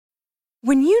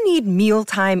When you need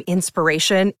mealtime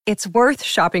inspiration, it's worth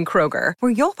shopping Kroger,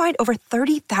 where you'll find over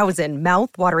 30,000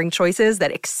 mouth-watering choices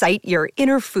that excite your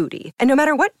inner foodie. And no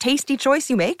matter what tasty choice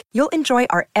you make, you'll enjoy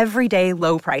our everyday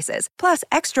low prices, plus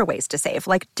extra ways to save,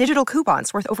 like digital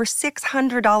coupons worth over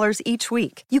 $600 each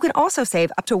week. You can also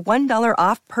save up to $1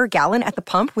 off per gallon at the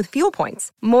pump with fuel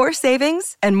points. More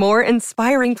savings and more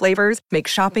inspiring flavors make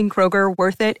shopping Kroger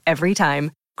worth it every time.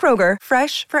 Kroger,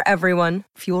 fresh for everyone.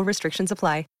 Fuel restrictions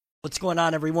apply. What's going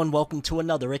on, everyone? Welcome to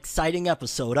another exciting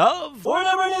episode of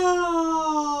Forever News!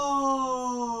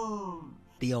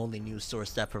 The only news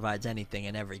source that provides anything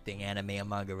and everything anime and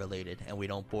manga related, and we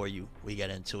don't bore you. We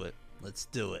get into it. Let's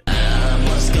do it. I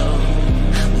must go,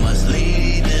 must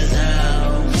leave this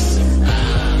house.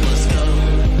 I must go,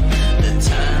 the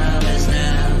time is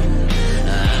now.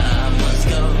 I must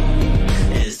go,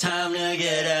 it's time to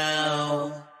get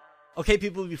out. Okay,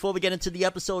 people, before we get into the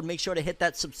episode, make sure to hit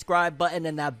that subscribe button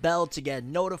and that bell to get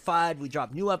notified. We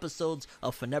drop new episodes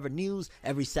of Forever News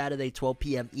every Saturday, 12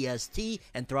 p.m. EST,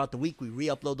 and throughout the week, we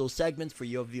re-upload those segments for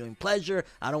your viewing pleasure.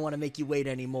 I don't want to make you wait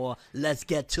anymore. Let's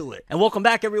get to it. And welcome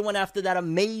back, everyone, after that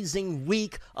amazing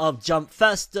week of Jump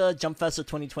Festa. Jump Festa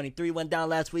 2023 went down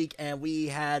last week, and we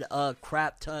had a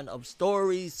crap ton of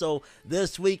stories, so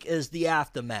this week is the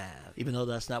aftermath, even though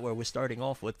that's not where we're starting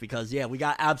off with, because, yeah, we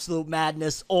got absolute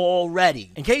madness already.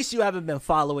 In case you haven't been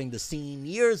following the scene,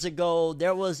 years ago,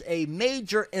 there was a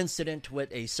major incident with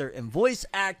a certain voice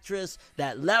actress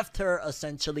that left her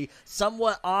essentially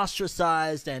somewhat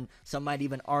ostracized, and some might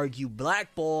even argue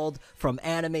blackballed from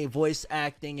anime voice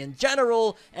acting in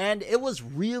general, and it was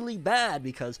really bad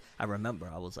because I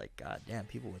remember I was like, God damn,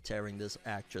 people were tearing this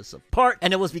actress apart,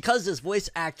 and it was because this voice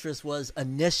actress was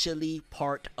initially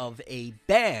part of a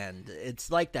band.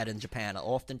 It's like that in Japan.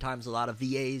 Oftentimes a lot of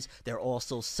VAs, they're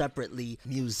also separately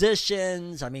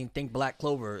musicians. I mean, think Black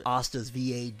Clover. Asta's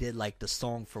VA did like the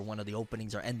song for one of the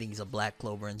openings or endings of Black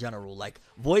Clover in general. Like,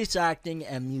 voice acting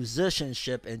and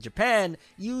musicianship in Japan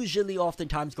usually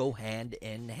oftentimes go hand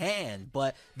in hand.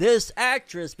 But this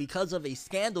actress, because of a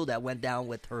scandal that went down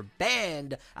with her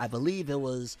band, I believe it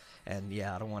was, and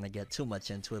yeah, I don't want to get too much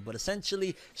into it, but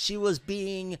essentially she was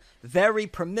being very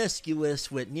promiscuous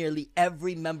with nearly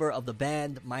every member of the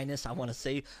band, minus, I want to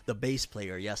say, the bass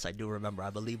player. Yes, I do remember. I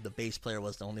believe the bass player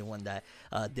was the only one that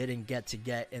didn't get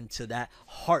into that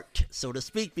heart, so to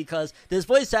speak, because this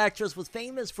voice actress was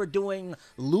famous for doing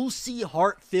Lucy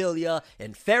Heartfilia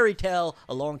in Fairy Tail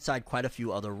alongside quite a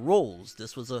few other roles.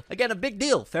 This was, again, a big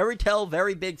deal. Fairy Tail,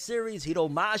 very big series. Hiro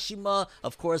Mashima,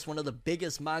 of course, one of the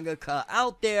biggest mangaka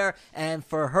out there, and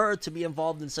for her to be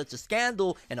involved in such a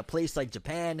scandal in a place like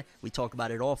Japan, we talk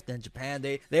about it often, Japan,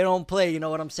 they don't play, you know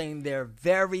what I'm saying? They're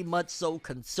very much so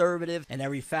conservative in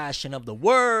every fashion of the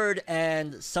word,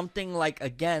 and something like,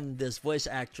 again, this voice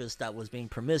actress that was being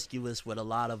promiscuous with a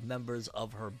lot of members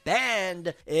of her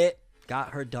band, it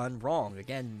got her done wrong.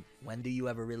 Again, when do you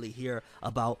ever really hear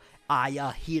about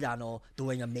Aya Hirano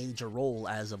doing a major role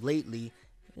as of lately?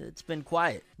 It's been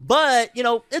quiet. But, you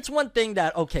know, it's one thing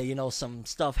that, okay, you know, some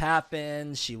stuff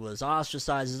happened, she was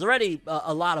ostracized, there's already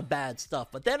a lot of bad stuff.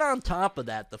 But then on top of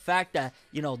that, the fact that,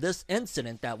 you know, this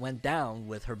incident that went down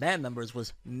with her band members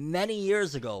was many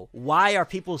years ago. Why are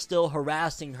people still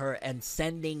harassing her and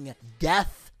sending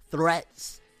death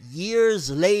threats years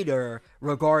later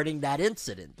regarding that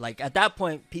incident? Like, at that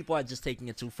point, people are just taking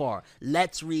it too far.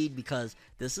 Let's read, because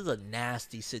this is a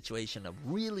nasty situation, a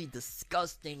really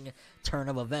disgusting turn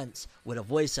of events with a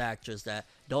voice actress that,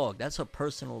 dog, that's her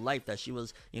personal life that she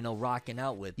was, you know, rocking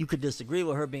out with. You could disagree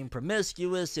with her being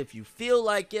promiscuous if you feel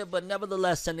like it, but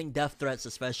nevertheless, sending death threats,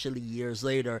 especially years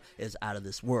later, is out of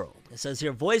this world. It says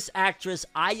here, voice actress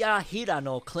Aya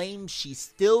Hirano claims she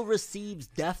still receives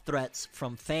death threats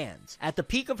from fans. At the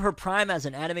peak of her prime as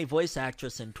an anime voice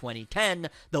actress in 2010,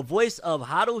 the voice of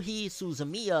Haruhi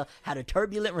Suzumiya had a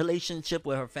turbulent relationship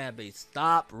with her fan base.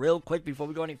 Stop real quick before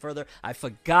we go any further. I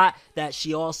forgot that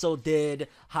she also did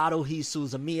Haruhi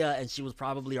Suzumiya, and she was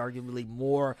probably arguably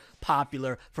more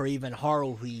popular for even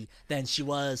Haruhi than she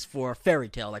was for Fairy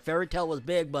Tail. Like, Fairy Tail was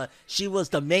big, but she was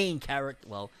the main character.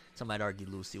 Well, some might argue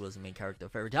Lucy was the main character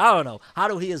of Fairy Tail. I don't know.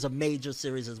 Haruhi is a major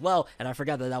series as well, and I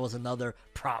forgot that that was another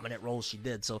prominent role she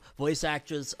did. So, voice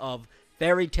actress of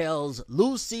Fairy Tail's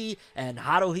Lucy and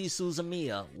Haruhi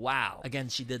Suzumiya. Wow. Again,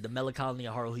 she did the Melancholy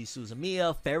of Haruhi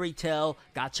Suzumiya, Fairy Tail,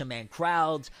 Gatchaman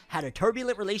Crowds, had a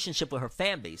turbulent relationship with her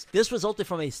fan base. This resulted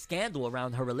from a scandal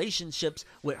around her relationships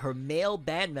with her male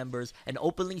band members and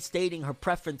openly stating her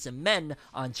preference in men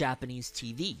on Japanese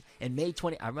TV. In May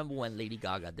 20, I remember when Lady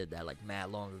Gaga did that like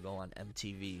mad long ago on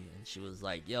MTV, and she was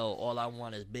like, yo, all I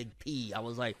want is Big P. I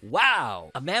was like, wow.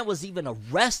 A man was even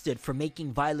arrested for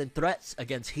making violent threats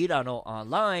against Hirano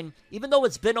online. Even though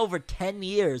it's been over 10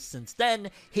 years since then,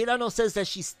 Hirano says that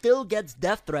she still gets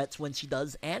death threats when she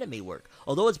does anime work.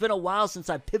 Although it's been a while since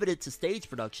I pivoted to stage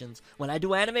productions, when I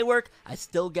do anime work, I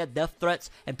still get death threats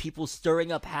and people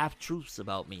stirring up half-truths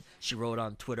about me, she wrote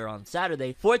on Twitter on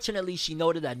Saturday. Fortunately, she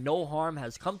noted that no harm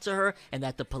has come to her and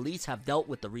that the police have dealt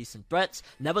with the recent threats.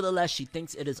 Nevertheless, she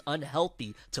thinks it is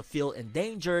unhealthy to feel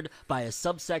endangered by a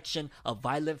subsection of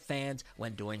violent fans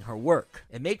when doing her work.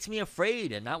 It makes me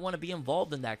afraid and not want to be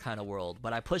involved in that kind of world,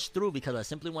 but I push through because I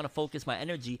simply want to focus my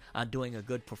energy on doing a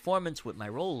good performance with my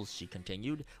roles, she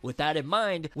continued. With that in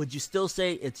mind, would you still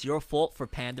say it's your fault for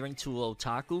pandering to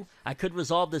otaku? I could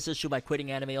resolve this issue by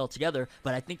quitting anime altogether,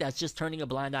 but I think that's just turning a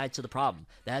blind eye to the problem.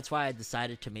 That's why I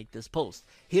decided to make this post.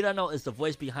 Hirano is the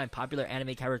voice behind popular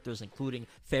anime characters including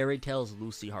Fairy Tail's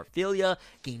Lucy Heartfilia,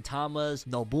 Gintama's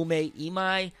Nobume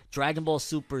Imai, Dragon Ball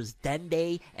Super's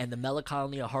Dende, and the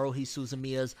Melancholy of Haruhi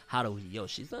Suzumiya's Haruhi. Yo,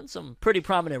 she's done some pretty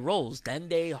prominent roles.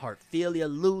 Dende, Heartfilia,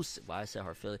 Lucy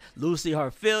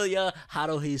Heartfilia,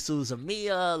 Haruhi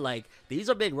Suzumiya. Like, these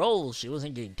are big roles. She was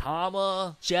in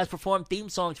Gintama. She has performed theme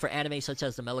songs for anime such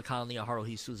as the Melancholy of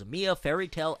Haruhi Suzumiya, Fairy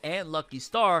Tail, and Lucky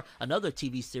Star, another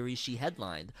TV series she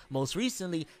headlined. Most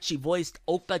recently, she voiced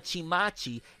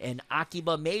Okachimachi in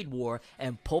Akiba Maid War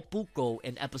and Popuko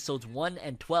in episodes 1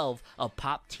 and 12 of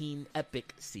Pop Team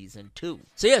Epic Season 2.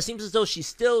 So yeah, it seems as though she's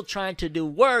still trying to do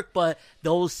work, but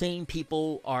those same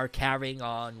people are carrying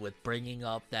on with bringing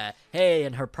up that, hey,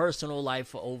 in her personal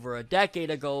life over a decade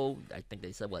ago, I think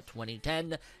they said,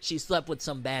 2010, she slept with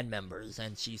some band members,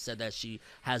 and she said that she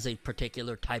has a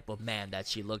particular type of man that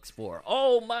she looks for.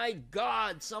 Oh my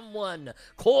god, someone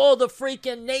call the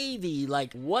freaking Navy.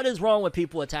 Like, what is wrong with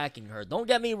people attacking her? Don't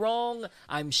get me wrong,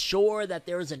 I'm sure that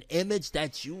there's an image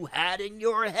that you had in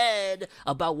your head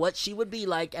about what she would be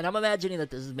like, and I'm imagining that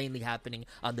this is mainly happening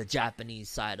on the Japanese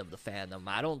side of the fandom.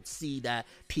 I don't see that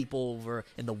people over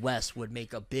in the West would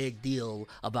make a big deal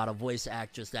about a voice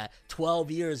actress that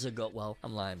 12 years ago, well,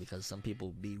 I'm lying because some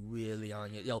people be really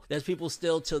on you. Yo, there's people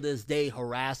still to this day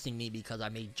harassing me because I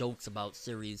made jokes about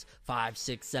series 5,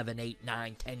 6, 7, 8,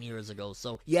 9, 10 years ago.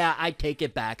 So yeah, I take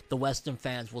it back. The Western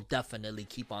fans will definitely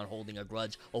keep on holding a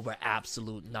grudge over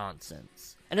absolute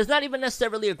nonsense. And it's not even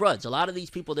necessarily a grudge. A lot of these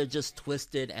people, they're just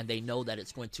twisted and they know that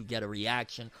it's going to get a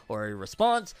reaction or a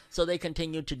response, so they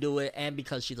continue to do it. And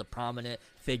because she's a prominent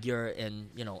figure in,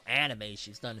 anime,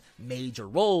 she's done major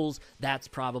roles, that's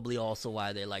probably also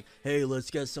why they're like, hey,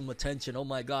 let's get some attention. Oh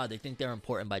my god, they think they're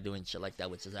important by doing shit like that,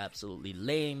 which is absolutely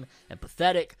lame and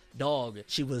pathetic. Dog,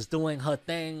 she was doing her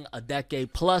thing a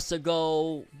decade plus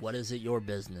ago. What is it your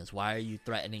business? Why are you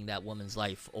threatening that woman's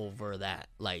life over that?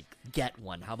 Like, get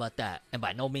one. How about that? And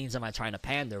by no means am I trying to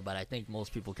pander, but I think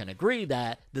most people can agree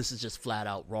that this is just flat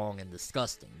out wrong and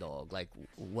disgusting, dog. Like,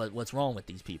 what's wrong with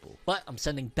these people? But I'm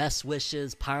sending best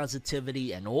wishes,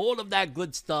 positivity, and all of that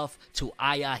good stuff to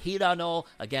Aya Hirano.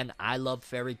 Again, I love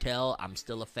Fairy Tail. I'm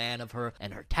still a fan of her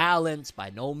and her talents. By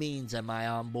no means am I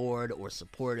on board or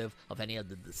supportive of any of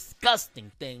the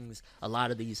disgusting things a lot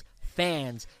of these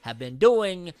fans have been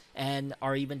doing and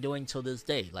are even doing till this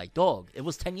day. Like, dog, it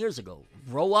was 10 years ago.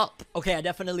 Grow up. Okay, I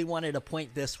definitely wanted to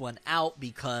point this one out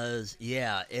because,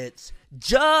 yeah, it's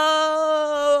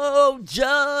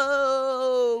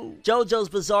JoJo's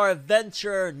Bizarre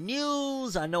Adventure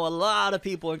news. I know a lot of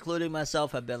people, including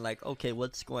myself, have been like, okay,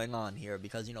 what's going on here?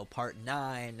 Because, part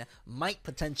 9 might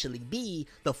potentially be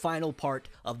the final part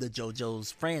of the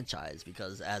JoJo's franchise,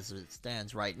 because as it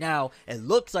stands right now, it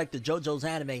looks like the JoJo's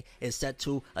anime is set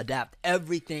to adapt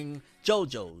everything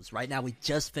JoJo's. Right now, we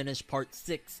just finished part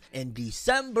 6 in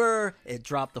December. It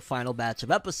dropped the final batch of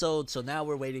episodes, so now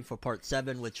we're waiting for part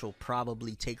 7, which will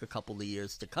probably take a couple of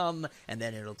years to come, and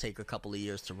then it'll take a couple of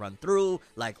years to run through,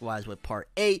 likewise with part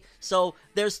 8. So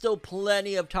there's still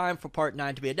plenty of time for part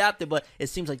 9 to be adapted, but it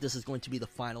seems like this is going to be the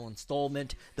final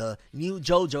installment. The new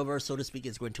JoJoverse, so to speak,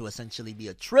 is going to essentially be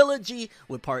a trilogy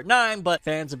with part 9, but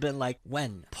fans have been like,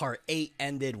 when? Part 8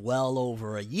 ended well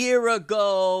over a year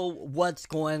ago. What's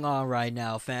going on right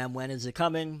now, fam? When is it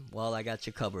coming? Well, I got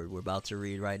you covered. We're about to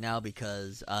read right now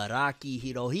because Araki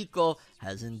Hirohiko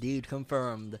has indeed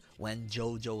confirmed when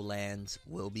JoJo Lands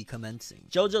will be commencing.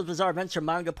 JoJo's Bizarre Adventure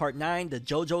Manga Part 9, The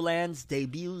JoJo Lands,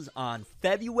 debuts on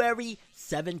February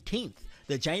 17th.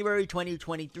 The January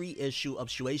 2023 issue of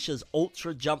Shueisha's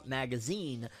Ultra Jump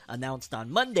magazine announced on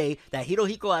Monday that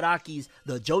Hirohiko Araki's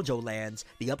The JoJo Lands,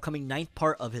 the upcoming 9th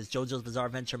part of his JoJo's Bizarre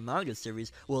Adventure manga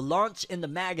series, will launch in the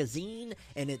magazine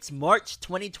in its March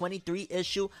 2023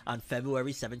 issue on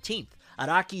February 17th.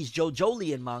 Araki's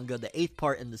JoJolion manga, the 8th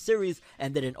part in the series,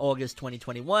 ended in August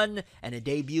 2021, and it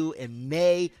debuted in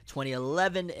May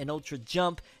 2011 in Ultra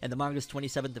Jump, and the manga's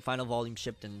 27th and final volume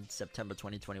shipped in September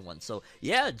 2021. So,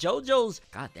 yeah, JoJo's,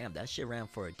 goddamn, that shit ran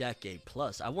for a decade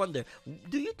plus. I wonder,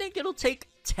 do you think it'll take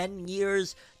 10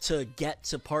 years to get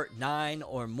to part 9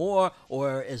 or more,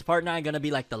 or is part 9 gonna be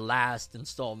like the last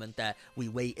installment that we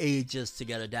wait ages to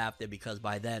get adapted, because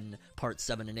by then part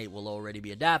 7 and 8 will already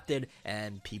be adapted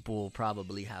and people will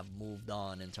probably have moved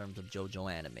on in terms of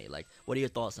JoJo anime? Like, what are your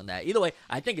thoughts on that? Either way,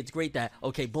 I think it's great that,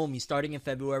 okay, boom, he's starting in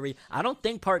February. I don't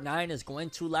think part 9 is going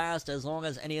to last as long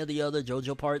as any of the other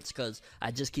JoJo parts, because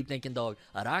I just keep thinking, dog,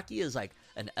 Araki is like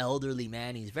an elderly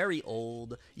man. He's very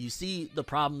old. You see the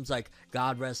problems, like,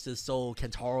 God rest his soul,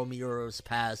 Kentaro Miura's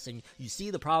passing. You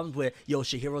see the problems with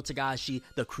Yoshihiro Togashi,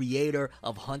 the creator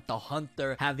of Hunter x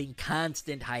Hunter, having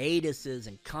constant hiatuses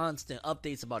and constant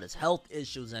updates about his health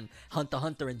issues, and Hunter x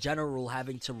Hunter in general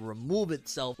having to remove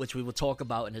itself, which we will talk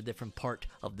about in a different part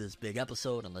of this big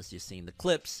episode. Unless you've seen the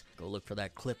clips, go look for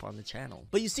that clip on the channel.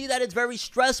 But you see that it's very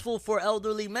stressful for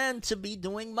elderly men to be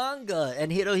doing manga,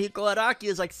 and Hirohiko Araki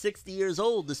is like 60 years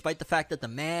old, despite the fact that the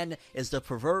man is the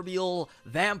proverbial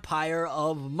vampire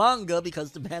of manga,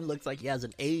 because the man looks like he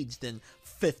hasn't aged in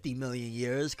 50 million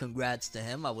years. Congrats to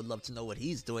him. I would love to know what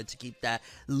he's doing to keep that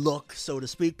look, so to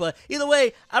speak. But either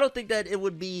way, I don't think that it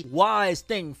would be wise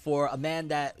thing for a man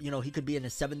that, you know, he could be in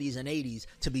his 70s and 80s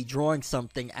to be drawing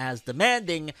something as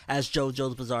demanding as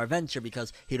JoJo's Bizarre Adventure,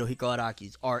 because Hirohiko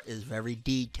Araki's art is very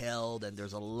detailed and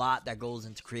there's a lot that goes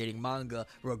into creating manga,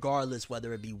 regardless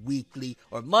whether it be weekly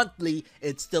or monthly.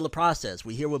 It's still a process.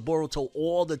 We hear with Boruto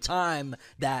all the time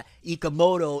that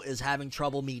Ikamoto is having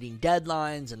trouble meeting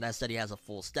deadlines, and that's that he has a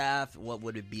full staff. What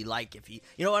would it be like if he,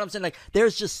 you know what I'm saying? Like,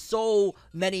 there's just so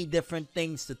many different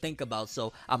things to think about.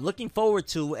 So I'm looking forward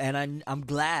to, and I'm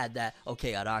glad that,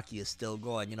 okay, Araki is still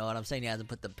going. You know what I'm saying? He hasn't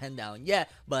put the pen down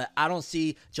yet, but I don't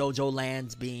see JoJo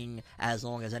Lands being as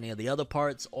long as any of the other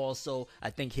parts. Also, I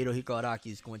think Hirohiko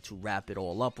Araki is going to wrap it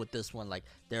all up with this one. Like,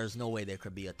 there's no way there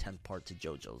could be a 10th part to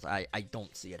JoJo's. I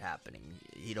don't see it happening.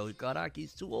 Hirohiko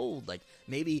Araki's too old. Like,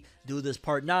 maybe do this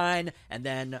part 9 and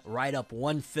then write up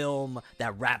one film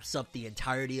that wraps up the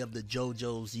entirety of the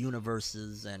JoJo's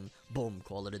universes, and boom,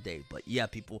 call it a day. But yeah,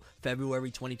 people,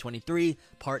 February 2023,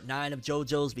 part 9 of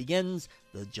JoJo's begins,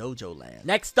 the JoJo Land.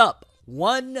 Next up,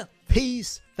 One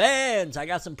Piece fans. I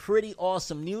got some pretty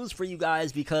awesome news for you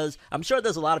guys, because I'm sure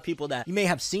there's a lot of people that you may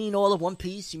have seen all of One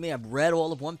Piece, you may have read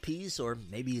all of One Piece, or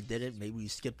maybe you didn't, maybe you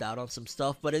skipped out on some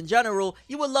stuff, but in general,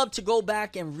 you would love to go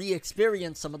back and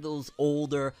re-experience some of those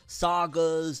older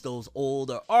sagas, those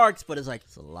older arcs, but it's like,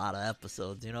 it's a lot of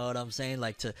episodes, you know what I'm saying?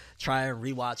 Like, to try and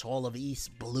rewatch all of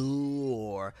East Blue,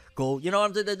 or go, you know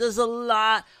what I'm saying? There's a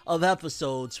lot of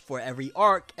episodes for every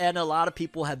arc, and a lot of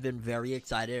people have been very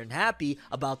excited and happy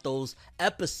about those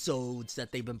episodes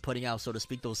that they've been putting out, so to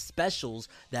speak, those specials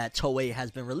that Toei has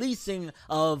been releasing,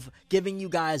 of giving you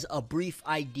guys a brief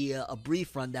idea, a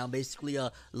brief rundown, basically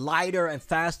a lighter and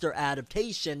faster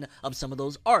adaptation of some of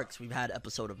those arcs. We've had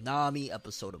episode of Nami,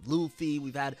 episode of Luffy,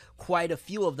 we've had quite a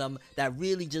few of them that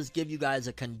really just give you guys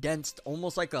a condensed,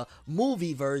 almost like a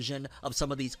movie version of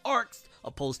some of these arcs,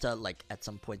 opposed to, like, at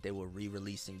some point they were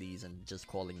re-releasing these and just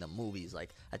calling them movies. Like,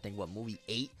 I think, what, movie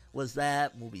 8 was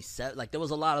that? Movie 7? Like, there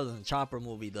was a lot of them. The Chopper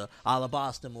movie, the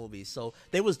Alabasta movie. So,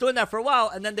 they was doing that for a while,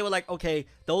 and then they were like, okay,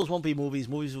 those won't be movies.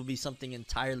 Movies will be something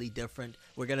entirely different.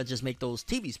 We're gonna just make those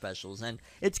TV specials. And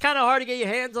it's kind of hard to get your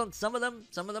hands on some of them.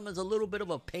 Some of them is a little bit of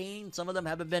a pain. Some of them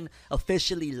haven't been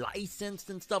officially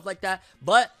licensed and stuff like that.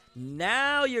 But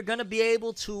now you're gonna be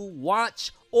able to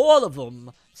watch all of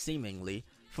them, seemingly,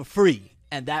 for free.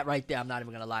 And that right there, I'm not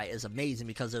even going to lie, is amazing,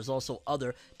 because there's also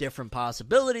other different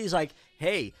possibilities. Like,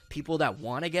 hey, people that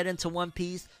want to get into One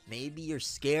Piece, maybe you're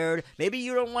scared. Maybe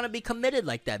you don't want to be committed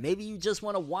like that. Maybe you just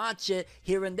want to watch it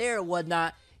here and there and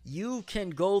whatnot. You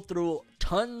can go through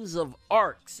tons of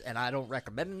arcs, and I don't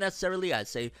recommend it necessarily. I'd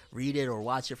say read it or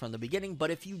watch it from the beginning.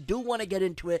 But if you do want to get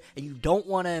into it and you don't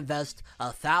want to invest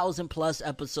 1,000+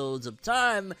 episodes of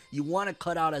time, you want to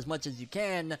cut out as much as you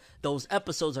can, those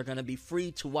episodes are going to be free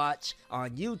to watch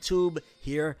on YouTube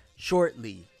here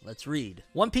shortly. Let's read.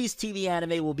 One Piece TV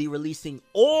Anime will be releasing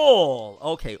all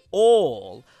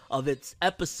of its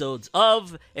episodes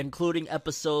of, including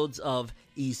episodes of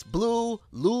East Blue,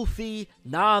 Luffy,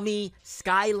 Nami,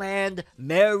 Skyland,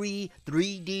 Mary,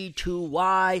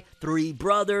 3D2Y, Three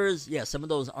Brothers. Yeah, some of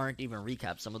those aren't even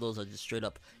recaps. Some of those are just straight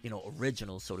up,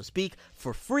 originals, so to speak,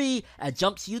 for free at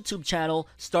Jump's YouTube channel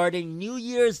starting New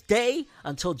Year's Day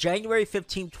until January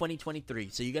 15, 2023.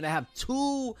 So you're going to have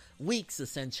 2 weeks,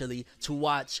 essentially, to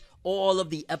watch all of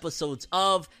the episodes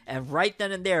of, and right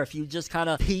then and there, if you just kind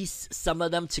of piece some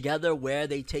of them together where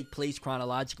they take place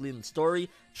chronologically in the story,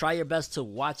 try your best to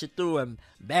watch it through, and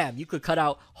bam, you could cut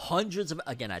out hundreds of,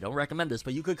 again, I don't recommend this,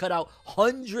 but you could cut out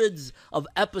hundreds of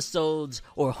episodes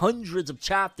or hundreds of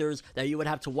chapters that you would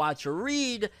have to watch or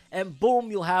read, and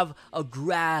boom, you'll have a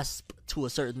grasp to a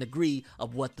certain degree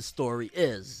of what the story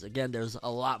is. Again, there's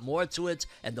a lot more to it,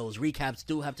 and those recaps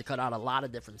do have to cut out a lot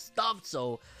of different stuff,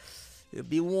 so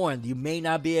be warned, you may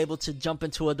not be able to jump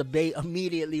into a debate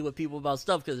immediately with people about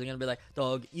stuff, because they're going to be like,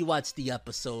 dog, you watch the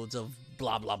episodes of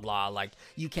blah, blah, blah, like,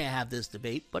 you can't have this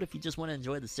debate. But if you just want to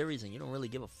enjoy the series and you don't really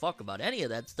give a fuck about any of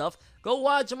that stuff, go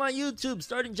watch them on YouTube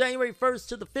starting January 1st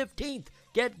to the 15th.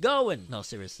 Get going. No,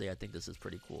 seriously, I think this is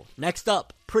pretty cool. Next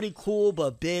up, pretty cool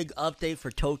but big update for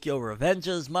Tokyo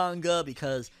Revengers manga,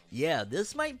 because yeah,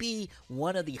 this might be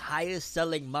one of the highest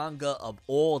selling manga of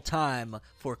all time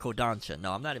for Kodansha.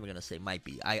 No, I'm not even gonna say might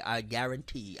be. I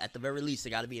guarantee at the very least it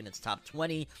gotta be in its top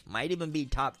 20, might even be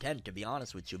top 10 to be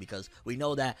honest with you, because we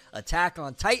know that Attack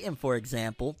on Titan, for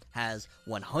example, has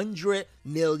 100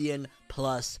 million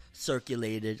plus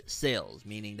circulated sales,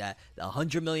 meaning that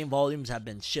 100 million volumes have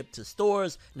been shipped to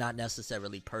stores, not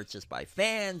necessarily purchased by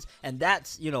fans, and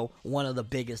that's, you know, one of the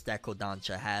biggest that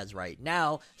Kodansha has right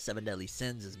now. Seven Deadly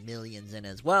Sins is millions in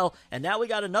as well, and now we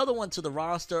got another one to the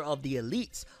roster of the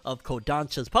elites of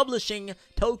Kodansha's publishing,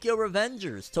 Tokyo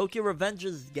Revengers. Tokyo Revengers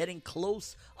is getting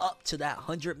close up to that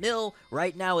 100 mil.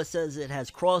 Right now it says it has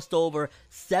crossed over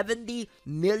 70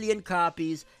 million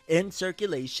copies in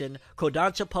circulation.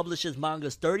 Kodansha publishes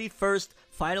manga's 31st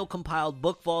final compiled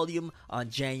book volume on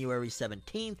January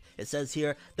 17th. It says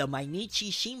here, the Mainichi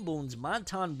Shimbun's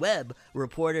Montan Web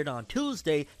reported on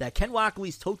Tuesday that Ken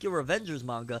Wakui's Tokyo Revengers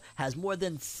manga has more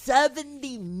than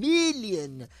 70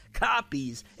 million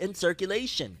copies in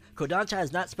circulation. Kodansha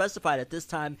has not specified at this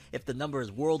time if the number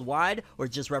is worldwide or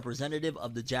just representative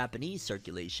of the Japanese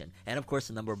circulation. And of course,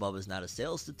 the number above is not a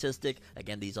sales statistic.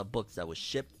 Again, these are books that were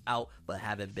shipped out but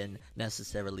haven't been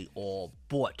necessarily all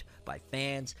bought by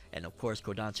fans. And of course,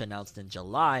 Kodansha announced in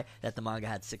July that the manga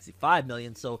had 65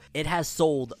 million, so it has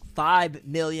sold 5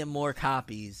 million more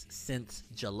copies since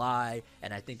July.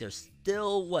 And I think there's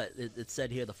still, what it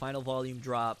said here, the final volume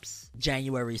drops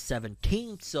January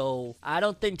 17th, so I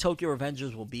don't think Tokyo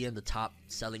Revengers will be in the top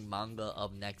selling manga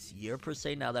of next year per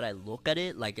se, now that I look at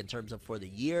it, like in terms of for the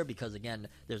year, because again,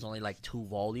 there's only like 2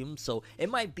 volumes, so it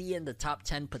might be in the top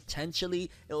 10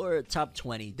 potentially, or top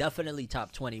 20, definitely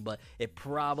top 20, but it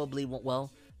probably won't.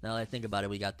 Well, now that I think about it,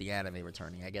 we got the anime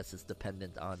returning. I guess it's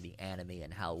dependent on the anime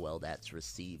and how well that's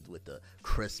received with the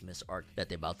Christmas arc that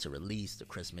they're about to release, the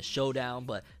Christmas Showdown.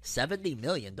 But 70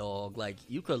 million, dog. Like,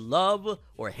 you could love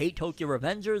or hate Tokyo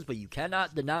Revengers, but you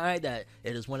cannot deny that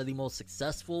it is one of the most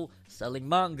successful selling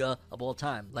manga of all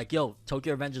time. Like, yo,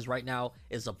 Tokyo Revengers right now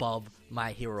is above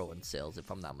My Hero in sales, if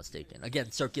I'm not mistaken.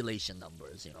 Again, circulation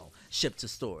numbers, you know, shipped to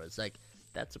stores. Like,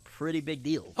 that's a pretty big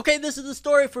deal. Okay, this is the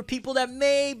story for people that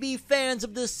may be fans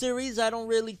of this series. I don't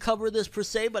really cover this per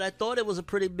se, but I thought it was a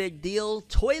pretty big deal.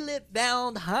 Toilet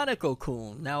Bound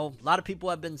Hanako-kun. Now, a lot of people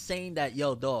have been saying that,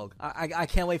 yo, dog, I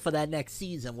can't wait for that next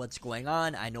season. What's going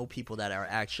on? I know people that are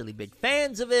actually big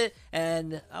fans of it,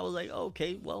 and I was like,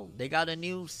 okay, well, they got a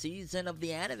new season of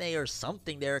the anime or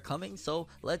something there coming, so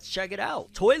let's check it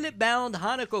out. Toilet Bound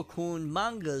Hanako-kun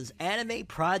manga's anime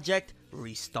project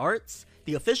restarts.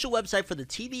 The official website for the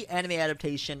TV anime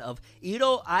adaptation of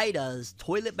Iro Aida's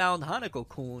Toilet Bound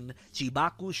Hanako-kun,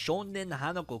 Jibaku Shonen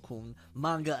Hanako-kun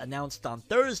manga announced on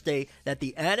Thursday that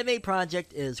the anime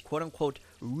project is quote-unquote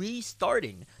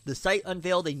restarting. The site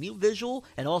unveiled a new visual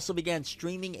and also began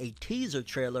streaming a teaser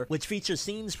trailer which features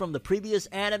scenes from the previous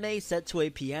anime set to a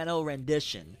piano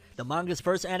rendition. The manga's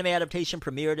first anime adaptation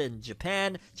premiered in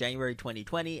Japan January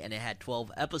 2020, and it had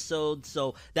 12 episodes,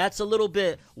 so that's a little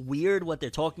bit weird what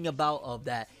they're talking about of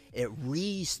that it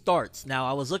restarts. Now,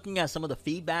 I was looking at some of the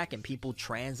feedback and people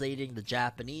translating the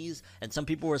Japanese, and some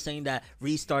people were saying that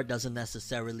restart doesn't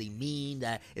necessarily mean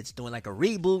that it's doing like a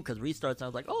reboot, because restart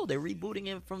sounds like, oh, they're rebooting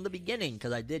it from the beginning,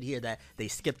 because I did hear that they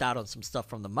skipped out on some stuff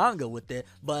from the manga with it,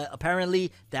 but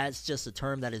apparently that's just a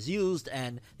term that is used,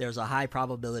 and there's a high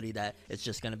probability that it's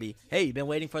just going to be, hey, you've been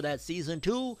waiting for that season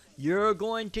 2, you're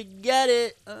going to get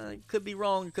it. It could be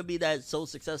wrong, it could be that it's so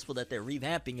successful that they're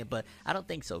revamping it, but I don't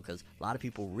think so, because a lot of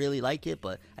people really like it,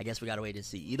 but I guess we gotta wait and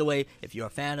see. Either way, if you're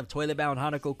a fan of Toilet Bound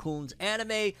Hanako-kun's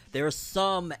anime, there's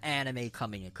some anime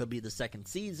coming. It could be the second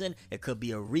season, it could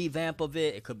be a revamp of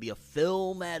it, it could be a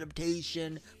film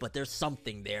adaptation, but there's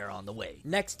something there on the way.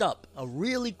 Next up, a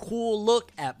really cool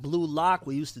look at Blue Lock.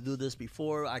 We used to do this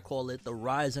before. I call it the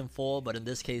rise and fall, but in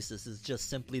this case, this is just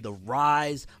simply the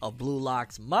rise of Blue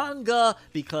Lock's manga,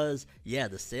 because yeah,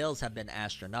 the sales have been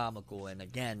astronomical. And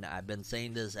again, I've been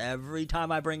saying this every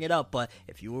time I bring it up, but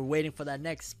if you were waiting for that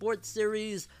next sports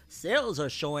series, sales are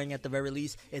showing at the very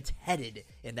least it's headed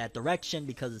in that direction,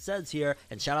 because it says here,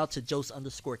 and shout out to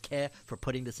Jose_K for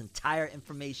putting this entire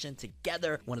information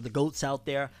together, one of the GOATs out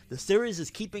there. The series is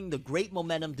keeping the great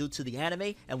momentum due to the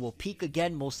anime and will peak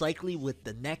again most likely with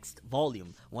the next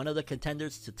volume, one of the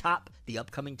contenders to top the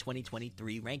upcoming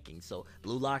 2023 rankings. So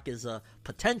Blue Lock is a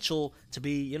potential to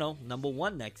be, you know, number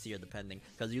one next year, depending,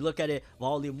 because you look at it,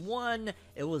 volume 1,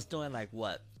 it was doing like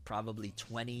what, probably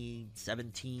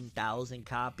 17,000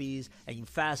 copies, and you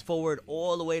fast forward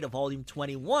all the way to volume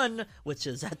 21, which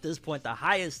is at this point the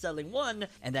highest selling one,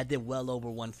 and that did well over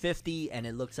 150, and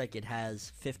it looks like it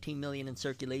has 15 million in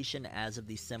circulation as of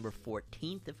December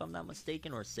 14th, if I'm not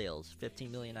mistaken, or sales,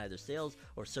 15 million either sales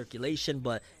or circulation.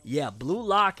 But yeah, Blue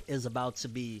Lock is about to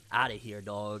be out of here,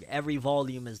 dog. Every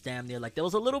volume is damn near, like, there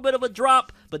was a little bit of a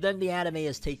drop, but then the anime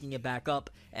is taking it back up,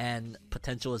 and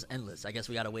potential is endless. I guess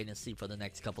we gotta wait and see for the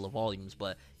next couple of volumes.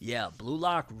 But yeah, Blue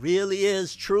Lock really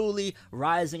is truly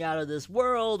rising out of this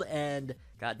world, and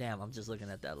goddamn, I'm just looking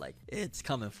at that like, it's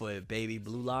coming for it, baby.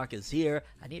 Blue Lock is here.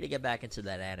 I need to get back into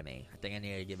that anime. I think I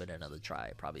need to give it another try.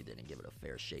 I probably didn't give it a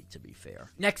fair shake, to be fair.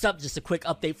 Next up, just a quick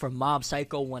update for Mob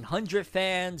Psycho 100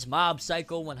 fans. Mob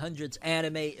Psycho 100's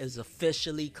anime is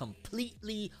officially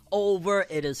completely over.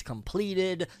 It is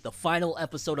completed. The final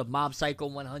episode of Mob Psycho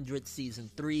 100 Season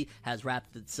 3 has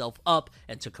wrapped itself up,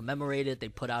 and to commemorate it, they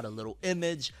put out a little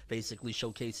image basically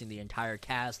showcasing the entire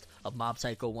cast of Mob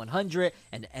Psycho 100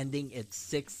 and ending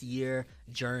its 6-year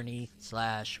journey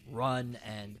 / run.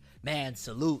 And man,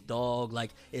 salute, dog.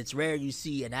 Like, it's rare you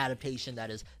see an adaptation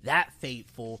that is that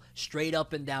faithful, straight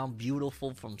up and down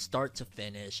beautiful from start to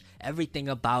finish. Everything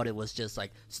about it was just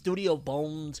like Studio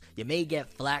Bones. You may get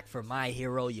flack for My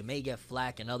Hero, you may get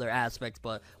flack in other aspects,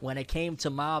 but when it came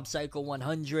to Mob Psycho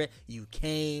 100, you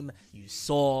came, you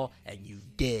saw, and you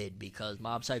did, because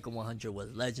Mob Psycho 100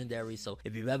 was legendary. So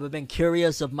if you've ever been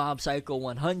curious of Mob Psycho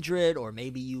 100, or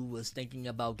maybe you was thinking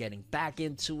about getting back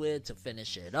into it to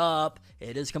finish it up,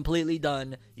 it is completely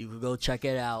done. You could go check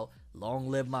it out. Long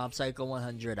live Mob Psycho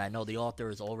 100. I know the author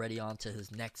is already on to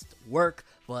his next work,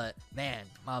 but man,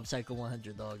 Mob Psycho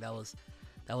 100, dog, that was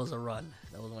a run.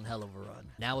 That was one hell of a run.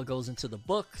 Now it goes into the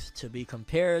books to be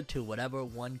compared to whatever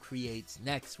one creates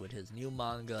next with his new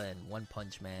manga and One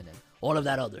Punch Man and all of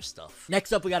that other stuff.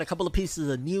 Next up, we got a couple of pieces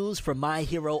of news for My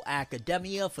Hero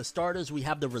Academia. For starters, we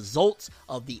have the results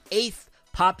of the 8th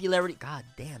popularity, god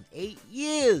damn, 8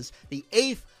 years, the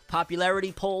 8th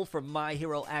popularity poll for My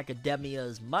Hero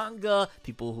Academia's manga.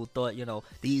 People who thought, you know,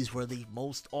 these were the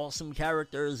most awesome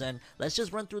characters, and let's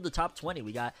just run through the top 20.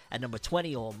 We got at number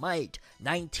 20, All Might,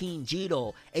 19,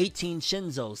 Jito, 18,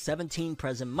 Shinzo, 17,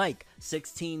 Present Mike,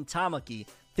 16, Tamaki,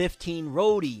 15,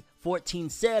 Rody, 14,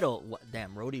 Zero.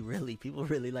 Damn, Rody, really? People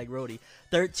really like Rody.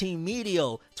 13,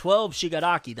 Medio. 12,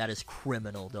 Shigaraki. That is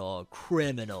criminal, dog.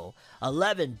 Criminal.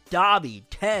 11, Dabi.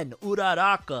 10,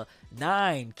 Uraraka.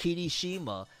 9,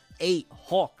 Kirishima. 8,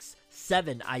 Hawks.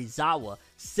 7, Aizawa.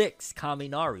 6,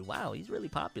 Kaminari. Wow, he's really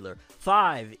popular.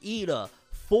 5, Ida.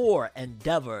 4,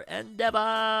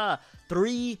 Endeavor.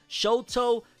 3,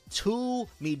 Shoto. 2,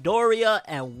 Midoriya,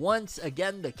 and once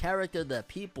again, the character that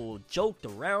people joked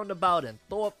around about and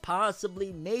thought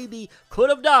possibly maybe could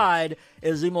have died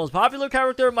is the most popular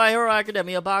character in My Hero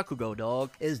Academia. Bakugo, dog,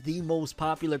 is the most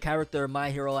popular character in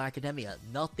My Hero Academia.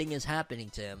 Nothing is happening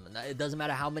to him. It doesn't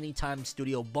matter how many times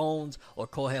Studio Bones or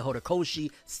Kohei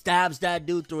Horikoshi stabs that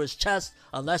dude through his chest,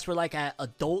 unless we're like at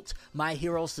adult My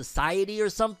Hero Society or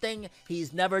something,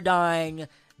 he's never dying.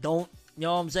 Don't, you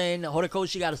know what I'm saying?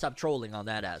 Horikoshi gotta stop trolling on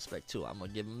that aspect too. I'm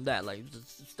gonna give him that. Like,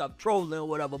 just stop trolling or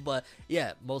whatever. But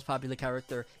yeah, most popular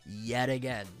character yet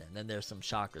again. And then there's some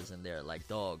shockers in there. Like,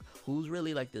 dog, who's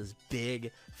really like this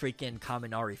big freaking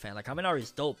Kaminari fan? Like,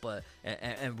 Kaminari's dope, but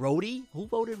and Rody? Who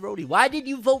voted Rody? Why did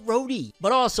you vote Rody?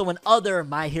 But also in other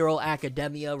My Hero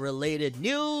Academia related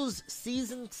news,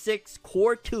 Season 6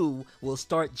 Core 2 will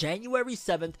start January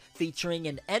 7th, featuring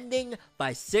an ending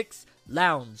by 6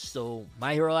 lounge. So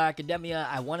My Hero Academia,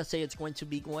 I want to say it's going to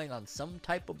be going on some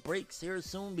type of breaks here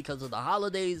soon because of the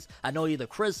holidays. I know either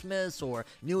Christmas or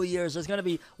New Year's, there's going to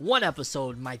be one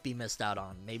episode might be missed out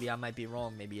on. Maybe I might be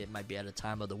wrong. Maybe it might be at a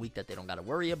time of the week that they don't got to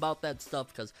worry about that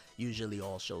stuff because usually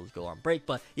all shows go on break.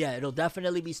 But yeah, it'll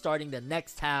definitely be starting the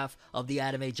next half of the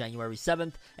anime January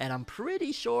 7th. And I'm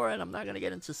pretty sure, and I'm not going to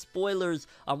get into spoilers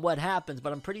on what happens,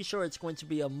 but I'm pretty sure it's going to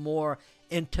be a more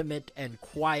intimate and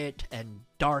quiet and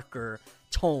darker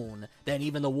tone than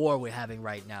even the war we're having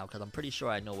right now, because I'm pretty sure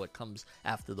I know what comes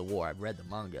after the war. I've read the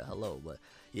manga, but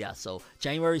yeah, so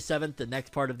January 7th, the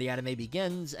next part of the anime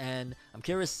begins, and I'm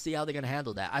curious to see how they're going to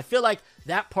handle that. I feel like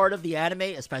that part of the anime,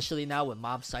 especially now with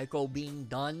Mob Psycho being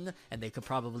done, and they could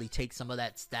probably take some of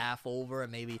that staff over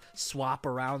and maybe swap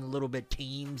around a little bit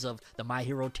teams of the My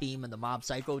Hero team and the Mob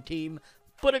Psycho team.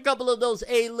 Put a couple of those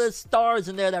A-list stars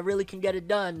in there that really can get it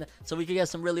done so we can get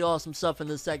some really awesome stuff in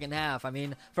the second half. I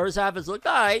mean, first half has looked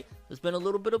alright. There's been a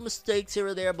little bit of mistakes here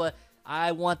or there, but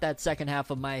I want that second half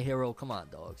of My Hero. Come on,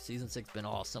 dog. Season 6 been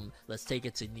awesome. Let's take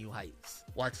it to new heights.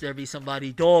 Watch there be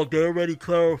somebody, dog, they already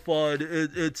clarified.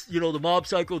 It's, the Mob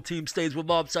Psycho team stays with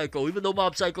Mob Psycho. Even though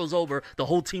Mob Psycho's over, the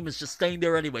whole team is just staying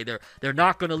there anyway. They're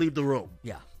not going to leave the room.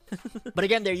 Yeah. But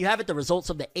again, there you have it, the results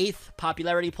of the 8th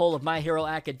popularity poll of My Hero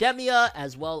Academia,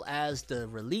 as well as the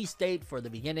release date for the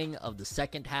beginning of the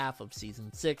second half of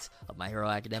Season 6 of My Hero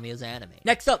Academia's anime.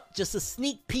 Next up, just a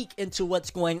sneak peek into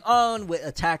what's going on with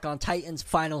Attack on Titan's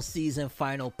final season,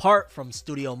 final part from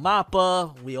Studio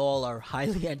Mappa. We all are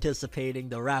highly anticipating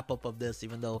the wrap-up of this,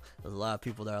 even though there's a lot of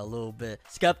people that are a little bit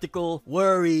skeptical,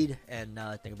 worried, and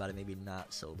now I think about it, maybe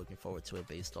not so looking forward to it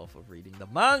based off of reading the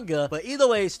manga. But either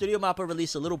way, Studio Mappa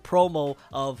released a little promo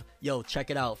of, yo, check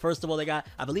it out. First of all, they got,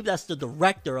 I believe that's the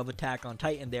director of Attack on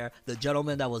Titan there, the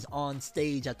gentleman that was on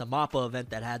stage at the Mappa event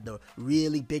that had the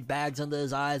really big bags under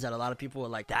his eyes that a lot of people were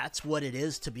like, that's what it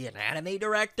is to be an anime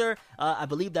director. I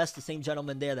believe that's the same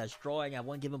gentleman there that's drawing at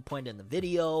one given point in the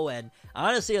video, and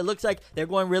honestly, it looks like they're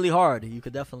going really hard. You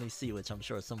could definitely see, which I'm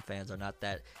sure some fans are not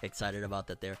that excited about,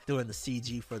 that they're doing the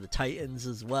CG for the Titans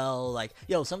as well. Like,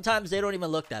 yo, sometimes they don't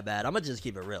even look that bad. I'm gonna just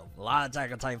keep it real. A lot of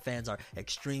Attack on Titan fans are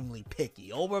extremely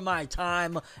picky. Over my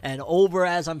time and over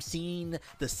as I'm seeing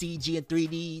the CG and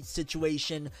 3D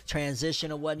situation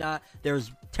transition and whatnot,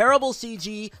 there's terrible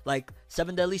CG like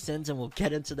Seven Deadly Sins, and we'll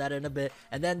get into that in a bit,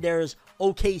 and then there's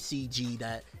okay CG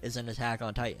that is an Attack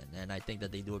on Titan, and I think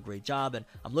that they do a great job, and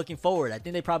I'm looking forward. I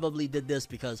think they probably did this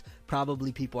because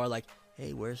probably people are like,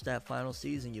 hey, where's that final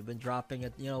season? You've been dropping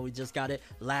it, we just got it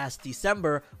last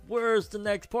December. Where's the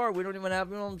next part? We don't even have,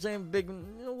 what I'm saying, big,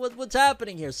 what's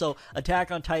happening here? So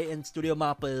Attack on Titan, Studio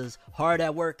Mappa is hard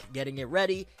at work getting it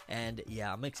ready, and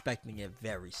yeah, I'm expecting it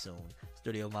very soon.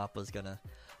 Studio Mappa is gonna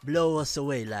blow us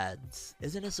away, lads.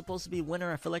 Isn't it supposed to be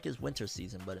winter? I feel like it's winter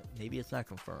season, but maybe it's not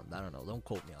confirmed. I don't know. Don't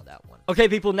quote me on that one. Okay,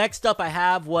 people, next up I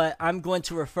have what I'm going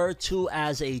to refer to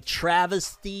as a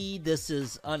travesty. This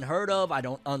is unheard of. I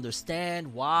don't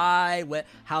understand why.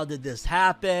 How did this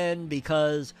happen?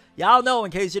 Because y'all know, in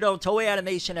case you don't, Toei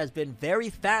Animation has been very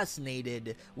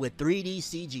fascinated with 3D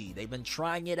CG. They've been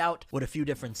trying it out with a few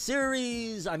different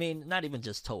series. I mean, not even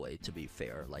just Toei, to be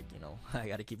fair. Like, I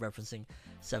gotta keep referencing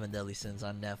Seven Deadly Sins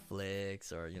on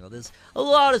Netflix, or there's a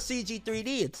lot of CG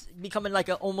 3D. It's becoming like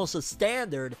almost a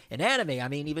standard in anime. I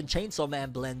mean, even Chainsaw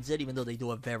Man blends it, even though they do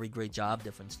a very great job.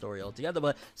 Different story altogether,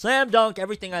 but Slam Dunk,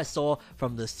 everything I saw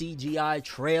from the CGI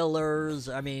trailers,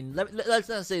 I mean, let's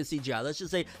not say CGI, let's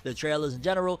just say the trailers in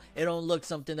general, it don't look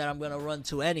something that I'm gonna run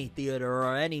to any theater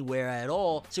or anywhere at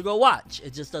all to go watch.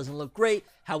 It just doesn't look great.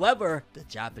 However, the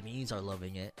Japanese are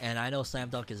loving it, and I know Slam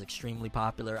Dunk is extremely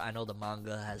popular. I know the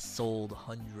manga has sold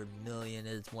 100 million.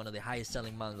 It's one of the highest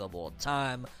selling manga of all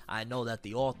time. I know that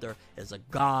the author is a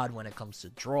god when it comes to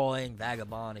drawing.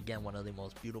 Vagabond, again, one of the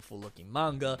most beautiful looking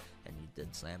manga, and he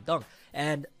did Slam Dunk.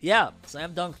 And yeah,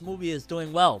 Slam Dunk movie is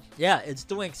doing well. Yeah, it's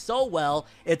doing so well,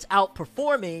 it's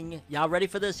outperforming. Y'all ready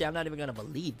for this? Yeah, I'm not even gonna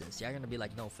believe this. Y'all gonna be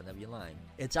like, no, Finnev, you're lying.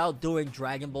 It's outdoing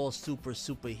Dragon Ball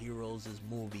Superheroes'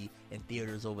 movie in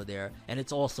theaters over there, and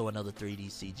it's also another 3D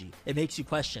CG. It makes you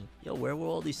question, yo, where were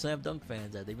all these Slam Dunk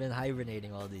fans at? They've been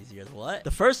hibernating all these years. What?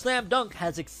 The first Slam Dunk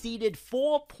has exceeded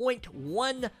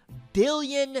 4.1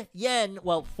 billion yen,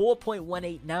 well,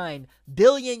 4.189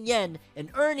 billion yen in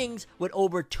earnings, with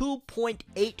over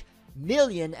 2.8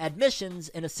 million admissions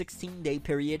in a 16-day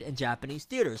period in Japanese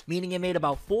theaters, meaning it made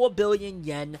about 4 billion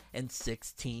yen in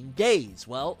 16 days.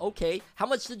 Well, okay, how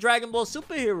much did Dragon Ball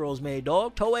Superheroes made,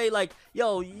 dog? Toei, like,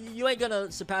 yo, you ain't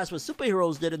gonna surpass what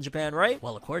Superheroes did in Japan, right?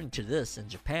 Well, according to this, in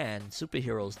Japan,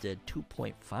 Superheroes did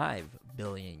 2.5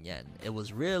 billion yen. It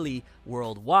was really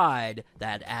worldwide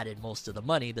that added most of the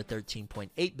money, the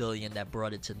 13.8 billion that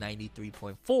brought it to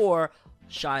 93.4,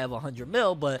 shy of 100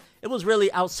 mil, but it was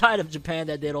really outside of Japan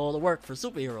that did all the work for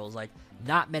superheroes. Like,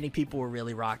 not many people were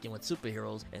really rocking with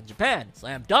superheroes in Japan.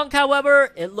 Slam Dunk,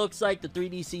 however, it looks like the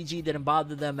 3D CG didn't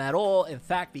bother them at all. In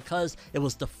fact, because it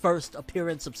was the first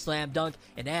appearance of Slam Dunk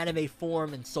in anime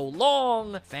form in so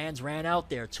long, fans ran out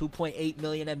there. 2.8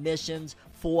 million admissions,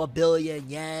 4 billion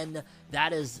yen.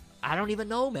 That is, I don't even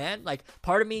know, man. Like,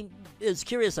 part of me is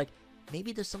curious, like,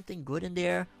 maybe there's something good in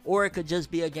there, or it could just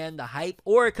be, again, the hype,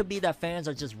 or it could be that fans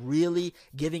are just really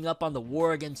giving up on the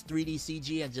war against 3D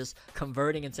CG and just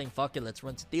converting and saying, fuck it, let's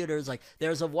run to theaters. Like,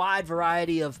 there's a wide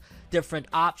variety of different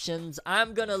options.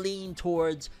 I'm gonna lean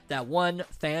towards that one.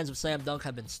 Fans of Slam Dunk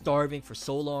have been starving for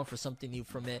so long for something new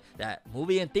from it. That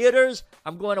movie in theaters,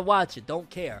 I'm going to watch it, don't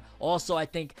care. Also, I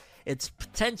think it's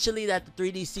potentially that the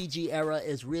 3D CG era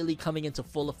is really coming into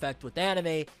full effect with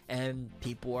anime, and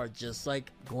people are just,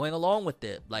 like, going along with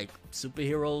it. Like,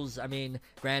 superheroes, I mean,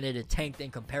 granted, it tanked in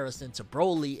comparison to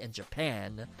Broly in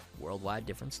Japan. Worldwide,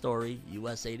 different story.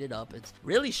 US ate it up. It's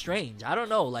really strange. I don't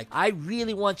know. Like, I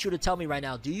really want you to tell me right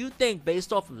now, do you think,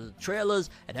 based off of the trailers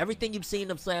and everything you've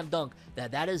seen of Slam Dunk,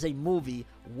 that that is a movie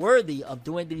worthy of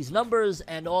doing these numbers?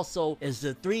 And also, is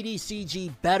the 3D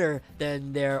CG better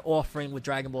than they're offering with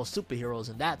Dragon Ball Superheroes?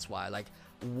 And that's why, like,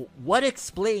 what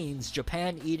explains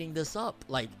Japan eating this up?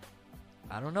 Like,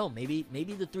 I don't know. Maybe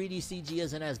the 3D CG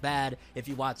isn't as bad if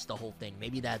you watch the whole thing.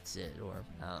 Maybe that's it. Or,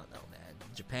 I don't know, man.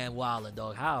 Japan wildin',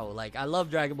 dog. How? Like, I love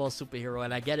Dragon Ball Superhero,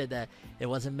 and I get it that it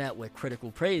wasn't met with critical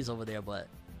praise over there, but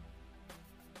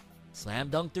Slam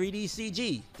Dunk 3D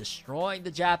CG, destroying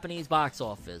the Japanese box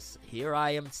office. Here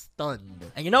I am stunned.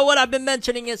 And you know what? I've been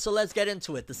mentioning it, so let's get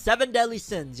into it. The 7 Deadly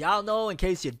Sins. Y'all know, in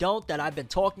case you don't, that I've been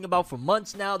talking about for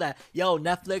months now that, yo,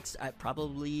 Netflix,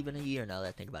 probably even a year now that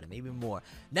I think about it, maybe more.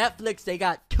 Netflix, they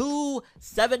got 2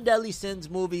 7 Deadly Sins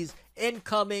movies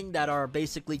incoming that are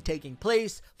basically taking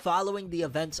place following the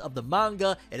events of the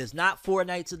manga. It is not 4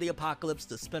 Nights of the Apocalypse,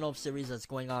 the spin-off series that's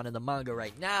going on in the manga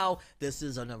right now. This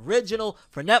is an original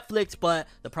for Netflix, but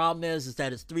the problem is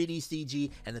that it's 3D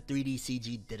CG, and the 3D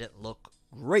CG didn't look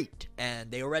great. And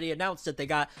they already announced that they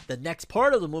got the next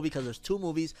part of the movie, because there's 2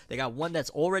 movies. They got one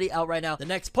that's already out right now. The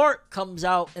next part comes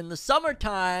out in the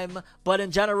summertime, but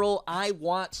in general, I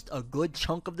watched a good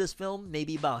chunk of this film,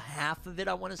 maybe about half of it,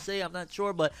 I want to say. I'm not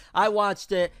sure, but I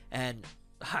watched it, and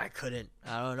I couldn't.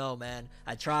 I don't know, man.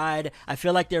 I tried. I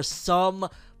feel like there's some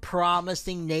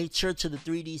promising nature to the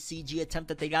 3D CG attempt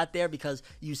that they got there, because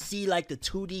you see, like, the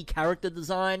 2D character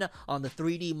design on the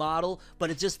 3D model, but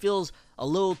it just feels a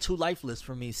little too lifeless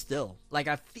for me still. Like,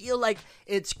 I feel like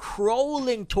it's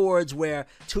crawling towards where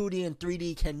 2D and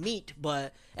 3D can meet,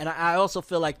 and I also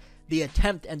feel like the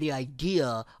attempt and the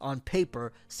idea on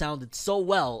paper sounded so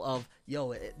well of,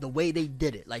 yo, the way they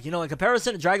did it. Like, you know, in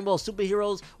comparison to Dragon Ball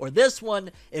Superheroes or this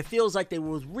one, it feels like they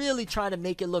were really trying to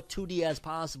make it look 2D as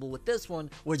possible with this one,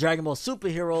 where Dragon Ball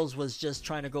Superheroes was just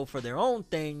trying to go for their own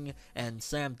thing, and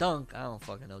Slam Dunk, I don't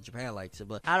fucking know, Japan likes it,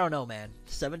 but I don't know, man.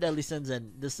 7 Deadly Sins,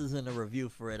 and this isn't a review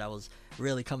for it. I was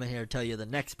really coming here to tell you the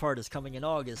next part is coming in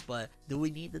August, but do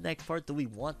we need the next part? Do we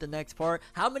want the next part?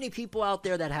 How many people out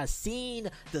there that has seen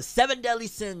the 7 Deadly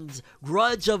Sins,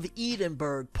 Grudge of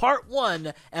Edinburgh, Part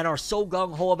 1, and are so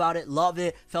gung-ho about it, love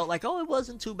it, felt like, oh, it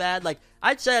wasn't too bad? Like,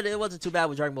 I said it wasn't too bad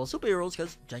with Dragon Ball Superheroes,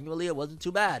 because genuinely it wasn't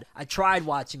too bad. I tried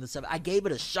watching the 7. I gave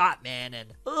it a shot, man,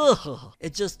 and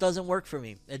it just doesn't work for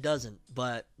me. It doesn't.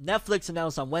 But Netflix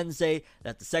announced on Wednesday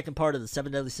that the second part of the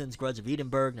 7 Deadly Sins, Grudge of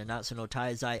Edinburgh, Nanatsu no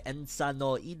Taizai Ensa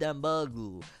no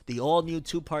Edinburgh, the all-new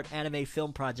 2-part anime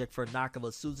film project for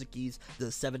Nakaba Suzuki's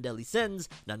The 7 Deadly Sins,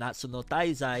 Nanatsu no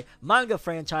Taizai manga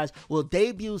franchise, will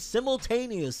debut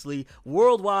simultaneously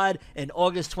worldwide in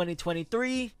August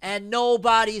 2023, and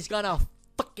nobody's gonna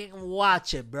fucking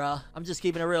watch it, bruh. I'm just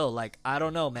keeping it real. Like, I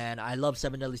don't know, man. I love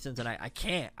 7 Deadly Sins, and I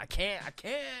can't.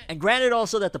 And granted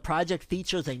also that the project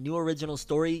features a new original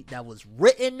story that was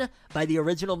written by the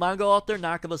original manga author,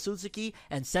 Nakaba Suzuki,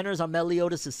 and centers on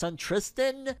Meliodas' son,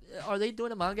 Tristan. Are they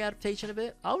doing a manga adaptation of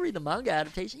it? I'll read the manga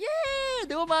adaptation. Yeah,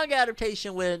 do a manga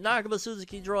adaptation with Nakaba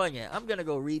Suzuki drawing it. I'm gonna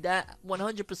go read that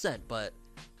 100%, but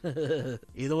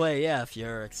either way, yeah, if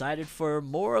you're excited for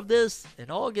more of this, in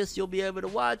August you'll be able to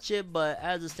watch it, but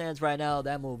as it stands right now,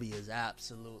 that movie is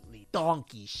absolutely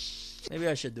donkey shit. Maybe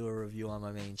I should do a review on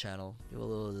my main channel. Give a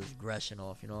little digression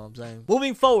off, you know what I'm saying?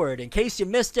 Moving forward, in case you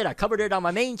missed it, I covered it on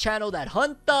my main channel that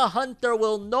Hunter x Hunter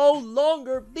will no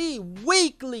longer be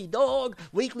weekly, dog.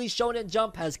 Weekly Shonen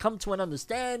Jump has come to an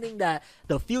understanding that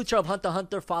the future of Hunter x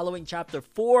Hunter following chapter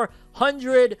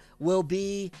 400 will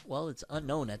be, well, it's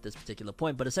unknown at this particular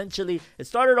point, but essentially, it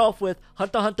started off with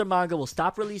Hunter x Hunter manga will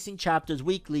stop releasing chapters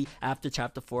weekly after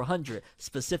chapter 400.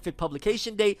 Specific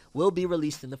publication date will be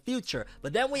released in the future.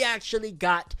 But then we actually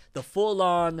got the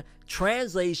full-on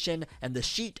translation and the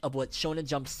sheet of what Shonen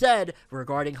Jump said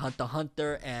regarding Hunter x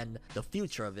Hunter and the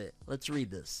future of it. Let's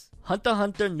read this. Hunter x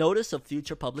Hunter notice of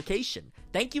future publication.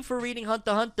 Thank you for reading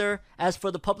Hunter x Hunter. As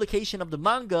for the publication of the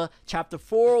manga, chapter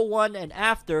 401 and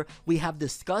after, we have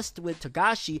discussed with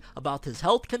Togashi about his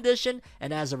health condition,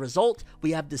 and as a result,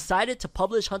 we have decided to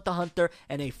publish Hunter x Hunter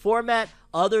in a format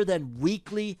other than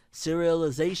weekly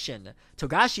serialization.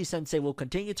 Togashi Sensei will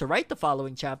continue to write the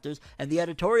following chapters, and the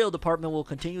editorial department will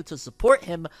continue to support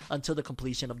him until the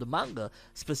completion of the manga.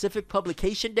 Specific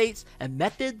publication dates and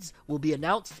methods will be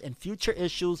announced in future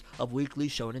issues of Weekly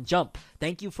Shonen Jump.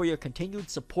 Thank you for your continued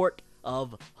support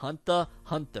of Hunter x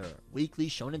Hunter, Weekly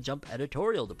Shonen Jump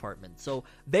editorial department. So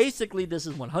basically this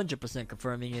is 100%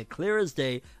 confirming it clear as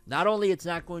day. Not only it's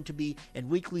not going to be in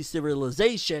weekly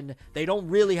serialization, they don't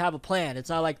really have a plan. It's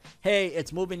not like, hey,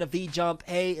 it's moving to V-Jump,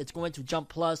 hey, it's going to Jump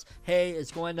Plus, hey,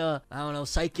 it's going to, I don't know,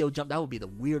 Saikyo Jump. That would be the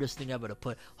weirdest thing ever, to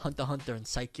put Hunter x Hunter and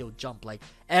Saikyo Jump. Like,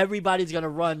 everybody's gonna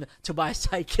run to buy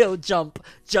Saikyo Jump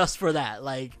just for that.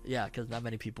 Like, yeah, because not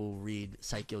many people read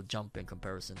Saikyo Jump in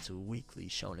comparison to Weekly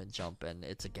Shonen Jump, and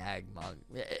it's a gag manga.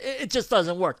 It just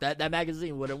doesn't work. That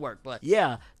magazine wouldn't work. But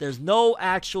yeah, there's no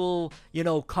actual,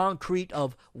 concrete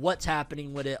of what's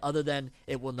happening with it other than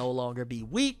it will no longer be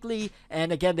weekly.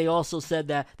 And again, they also said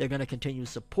that they're going to continue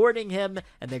supporting him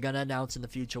and they're going to announce in the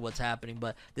future what's happening.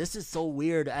 But this is so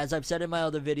weird. As I've said in my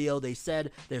other video, they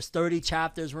said there's 30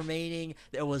 chapters remaining.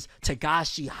 There was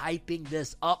Togashi hyping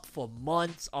this up for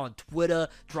months on Twitter,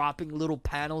 dropping little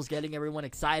panels, getting everyone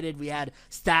excited. We had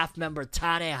staff member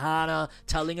Tanehana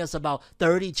telling us about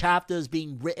 30 chapters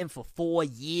being written for 4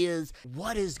 years.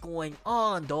 What is going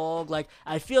on, dog? Like,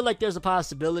 I feel like there's a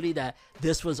possibility that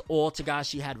this was all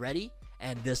Togashi had ready,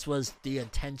 and this was the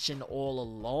intention all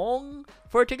along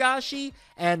for Togashi,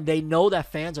 and they know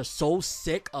that fans are so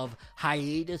sick of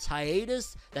hiatus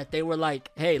that they were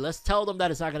like, hey, let's tell them that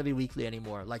it's not going to be weekly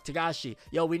anymore. Like, Togashi,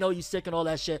 yo, we know you sick and all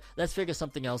that shit, let's figure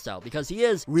something else out, because he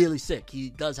is really sick. He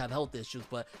does have health issues,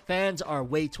 but fans are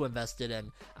way too invested.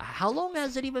 And how long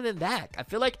has it even been back? I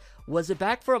feel like, was it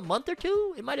back for a month or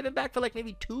two? It might have been back for like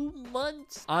maybe 2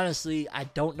 months. Honestly, I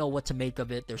don't know what to make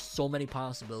of it. There's so many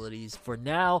possibilities. For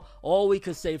now, all we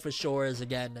could say for sure is,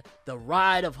 again, the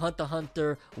ride of Hunter x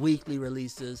Hunter weekly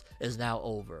releases is now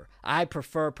over. I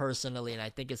prefer personally, and I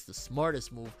think it's the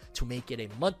smartest move, to make it a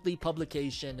monthly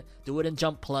publication, do it in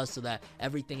Jump Plus so that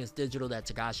everything is digital, that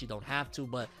Togashi don't have to.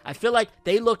 But I feel like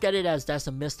they look at it as that's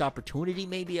a missed opportunity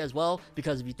maybe as well,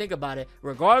 because if you think about it,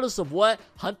 regardless of what,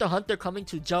 Hunter x Hunter coming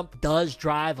to Jump does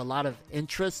drive a lot of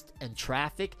interest and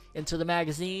traffic into the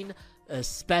magazine,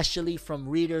 especially from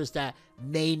readers that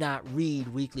may not read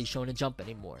Weekly Shonen Jump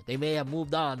anymore. They may have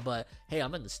moved on, but hey,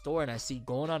 I'm in the store and I see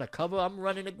going on a cover, I'm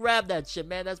running to grab that shit,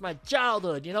 man. That's my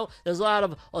childhood, There's a lot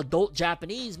of adult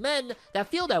Japanese men that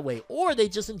feel that way, or they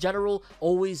just in general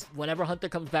always, whenever Hunter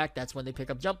comes back, that's when they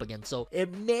pick up Jump again. So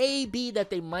it may be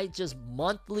that they might just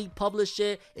monthly publish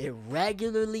it,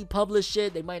 irregularly publish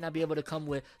it. They might not be able to come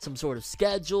with some sort of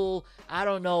schedule. I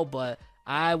don't know, but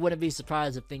I wouldn't be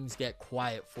surprised if things get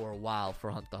quiet for a while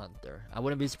for Hunter x Hunter. I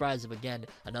wouldn't be surprised if, again,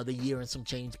 another year and some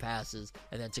change passes,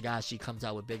 and then Togashi comes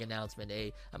out with big announcement,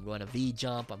 hey, I'm going to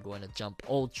V-Jump, I'm going to Jump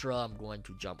Ultra, I'm going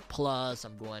to Jump Plus,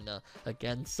 I'm going to,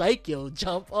 again, Saikyo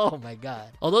Jump. Oh my god.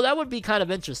 Although that would be kind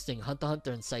of interesting, Hunter x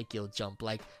Hunter and Saikyo Jump.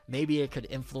 Like, maybe it could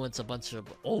influence a bunch of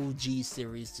OG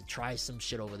series to try some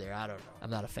shit over there. I don't know. I'm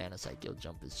not a fan of Saikyo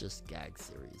Jump. It's just gag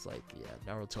series. Like, yeah,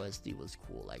 Naruto SD was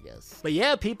cool, I guess. But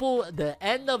yeah, people, the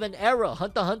end of an era.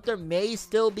 Hunter x Hunter may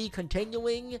still be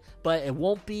continuing, but it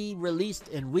won't be released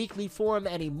in weekly form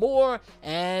anymore.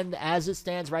 And as it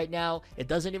stands right now, it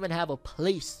doesn't even have a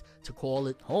place to call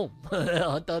it home. Hunter x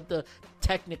Hunter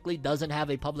technically doesn't have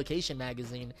a publication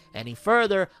magazine any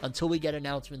further until we get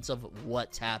announcements of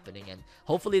what's happening. And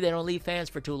hopefully they don't leave fans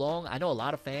for too long. I know a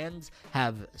lot of fans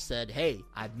have said, hey,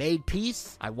 I've made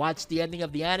peace. I watched the ending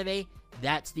of the anime.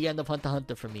 That's the end of Hunter x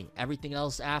Hunter for me. Everything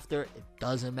else after, it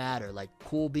doesn't matter. Like,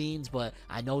 cool beans, but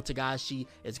I know Togashi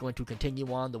is going to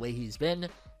continue on the way he's been.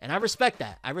 And I respect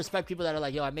that. I respect people that are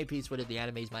like, yo, I made peace with it. The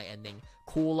anime's my ending.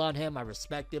 Cool on him. I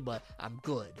respect it, but I'm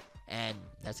good. And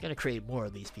that's going to create more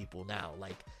of these people now.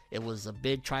 Like, it was a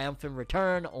big triumphant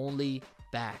return, only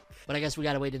back. But I guess we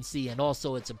got to wait and see. And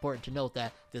also, it's important to note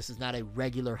that this is not a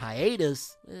regular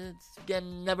hiatus, it's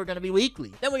again never going to be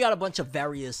weekly. Then we got a bunch of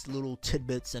various little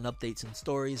tidbits and updates and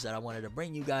stories that I wanted to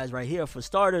bring you guys right here. For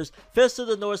starters, Fist of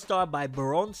the North Star by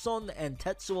Bronson and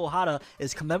Tetsuo Hara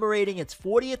is commemorating its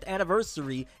 40th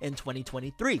anniversary in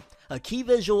 2023. A key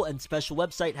visual and special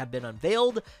website have been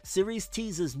unveiled. Series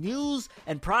teases news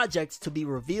and projects to be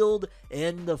revealed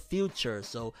in the future.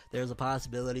 So there's a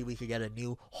possibility we could get a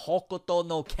new Hokuto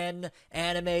no Ken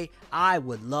anime. I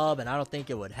would love, and I don't think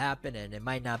it would happen, and it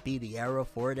might not be the era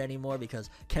for it anymore, because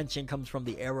Kenshin comes from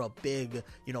the era of big,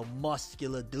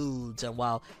 muscular dudes, and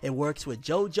while it works with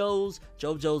JoJo's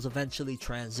eventually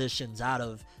transitions out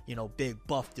of, big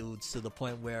buff dudes to the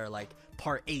point where, like,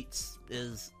 Part 8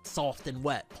 is soft and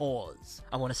wet. Pause.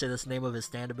 I want to say that's the name of his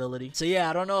stand ability. So yeah,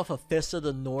 I don't know if a Fist of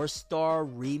the North Star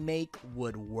remake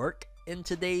would work in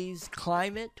today's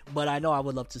climate, but I know I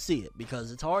would love to see it,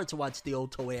 because it's hard to watch the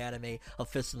old Toei anime of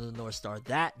Fist of the North Star.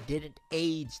 That didn't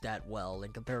age that well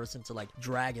in comparison to like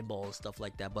Dragon Ball and stuff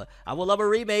like that, but I would love a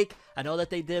remake. I know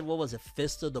that they did, what was it,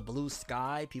 Fist of the Blue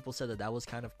Sky? People said that was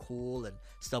kind of cool and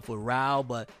stuff with Rao,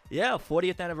 but yeah,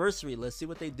 40th anniversary, let's see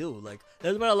what they do. Like,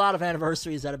 there's been a lot of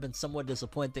anniversaries that have been somewhat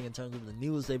disappointing in terms of the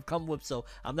news they've come with, so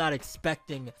I'm not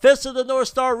expecting Fist of the North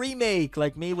Star remake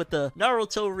like me with the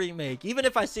Naruto remake. Even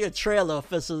if I see a trailer of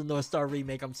Fist of the North Star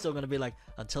remake, I'm still gonna be like,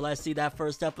 until I see that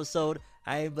first episode,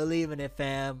 I ain't believing it,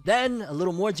 fam. Then, a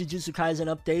little more Jujutsu Kaisen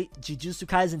update. Jujutsu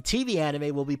Kaisen TV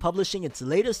anime will be publishing its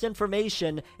latest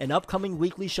information in upcoming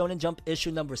Weekly Shonen Jump issue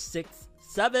number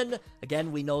 6-7.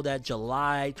 Again, we know that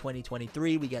July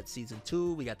 2023, we get season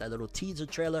 2. We got that little teaser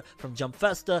trailer from Jump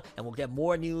Festa, and we'll get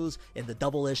more news in the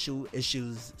double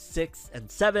issues 6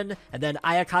 and 7. And then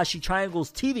Ayakashi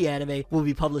Triangle's TV anime will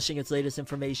be publishing its latest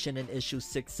information in issues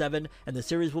 6-7, and the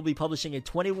series will be publishing a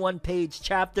 21-page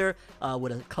chapter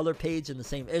with a color page in the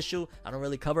same issue. I don't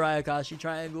really cover Ayakashi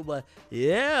Triangle, but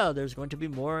yeah, there's going to be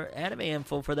more anime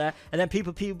info for that. And then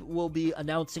People P will be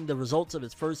announcing the results of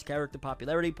its first character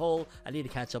popularity poll. I need to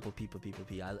catch up with People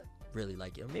P. I really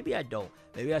like it. Or maybe I don't.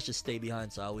 Maybe I should stay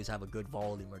behind so I always have a good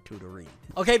volume or two to read.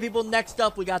 Okay, people, next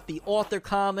up we got the author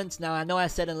comments. Now, I know I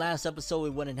said in last episode we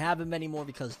wouldn't have him anymore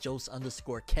because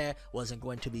Jose_Ke wasn't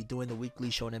going to be doing the Weekly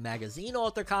Shonen Magazine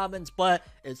author comments, but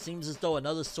it seems as though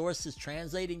another source is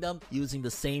translating them using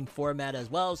the same format as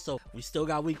well. So we still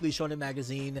got Weekly Shonen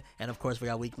Magazine, and of course we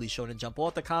got Weekly Shonen Jump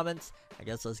author comments. I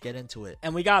guess let's get into it.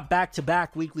 And we got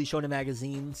back-to-back Weekly Shonen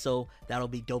Magazine, so that'll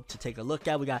be dope to take a look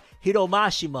at. We got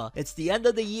Hiromashima. It's the end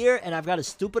of the year, and I've got a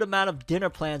stupid amount of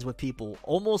dinner plans with people,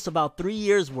 almost about 3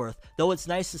 years worth, though it's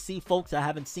nice to see folks I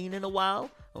haven't seen in a while.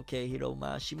 Okay,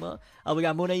 Hiromashima. We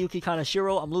got Muneyuki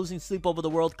Kaneshiro. I'm losing sleep over the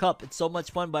World Cup. It's so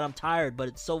much fun, but I'm tired, but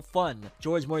it's so fun.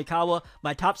 George Morikawa.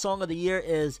 My top song of the year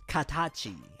is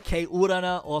Katachi. Kei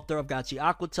Urana, author of Gachi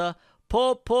Akuta.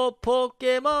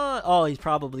 Pokemon. Oh, he's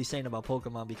probably saying about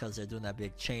Pokemon because they're doing that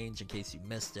big change. In case you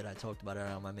missed it, I talked about it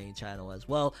on my main channel as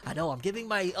well. I know I'm giving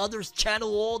my others channel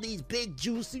all these big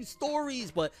juicy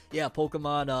stories, but yeah,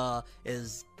 Pokemon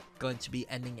is going to be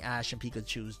ending Ash and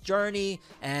Pikachu's journey,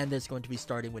 and it's going to be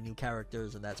starting with new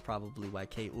characters, and that's probably why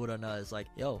Kei Urana is like,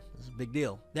 yo, this is a big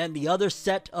deal. Then the other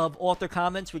set of author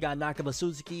comments, we got Nakaba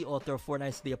Suzuki, author of Four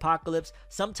Nights of the Apocalypse.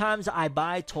 Sometimes I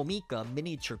buy Tomika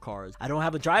miniature cars. I don't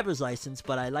have a driver's license,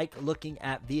 but I like looking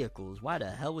at vehicles. Why the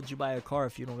hell would you buy a car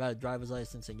if you don't got a driver's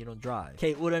license and you don't drive?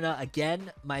 Kei Urana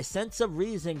again, my sense of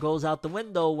reason goes out the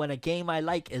window when a game I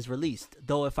like is released.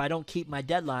 Though if I don't keep my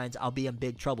deadlines, I'll be in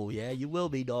big trouble. Yeah, you will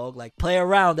be, dog. Like, play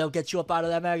around, they'll get you up out of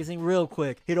that magazine real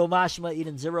quick. Hiromashima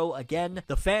Eden Zero again.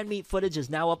 The fan meet footage is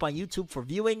now up on YouTube for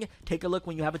viewing. Take a look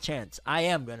when you have a chance. I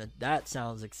am gonna. That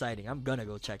sounds exciting. I'm gonna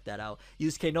go check that out.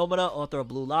 Yusuke Nomura, author of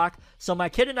Blue Lock. So my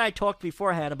kid and I talked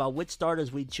beforehand about which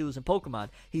starters we'd choose in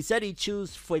Pokemon. He said he'd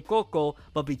choose Fuecoco,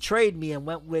 but betrayed me and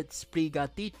went with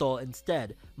Sprigatito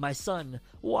instead. My son,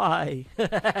 why?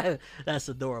 That's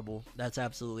adorable. That's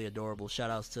absolutely adorable. Shout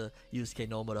outs to Yusuke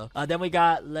Nomura. Then we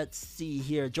got, let's see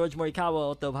here, George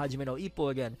Morikawa, author of Hajime no Ippo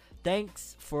again.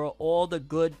 Thanks for all the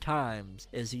good times.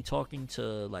 Is he talking to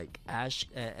like Ash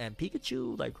and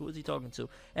Pikachu? Like, who is he talking to?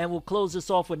 And we'll close this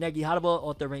off with Negi Haraba,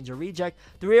 author Ranger Reject.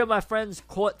 3 of my friends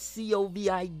caught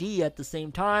COVID at the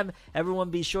same time. Everyone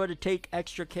be sure to take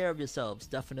extra care of yourselves.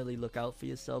 Definitely look out for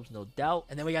yourselves, no doubt.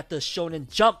 And then we got the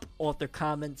Shonen Jump author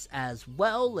comments as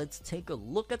well. Let's take a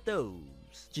look at those.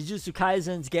 Jujutsu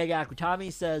Kaisen's Gege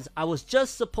Akutami says, I was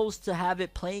just supposed to have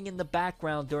it playing in the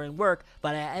background during work,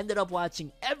 but I ended up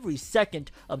watching every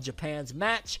second of Japan's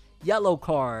match. Yellow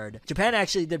card. Japan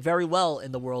actually did very well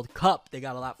in the World Cup. They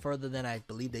got a lot further than I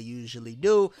believe they usually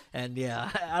do. And yeah,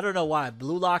 I don't know why.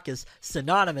 Blue Lock is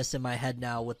synonymous in my head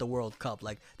now with the World Cup.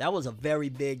 Like, that was a very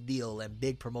big deal and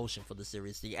big promotion for the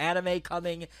series. The anime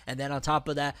coming, and then on top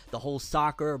of that, the whole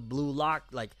soccer, Blue Lock,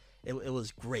 like, it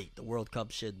was great. The World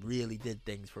Cup shit really did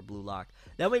things for Blue Lock.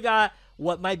 Then we got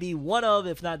what might be one of,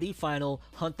 if not the final,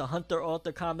 Hunter x Hunter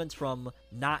author comments from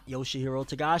not Yoshihiro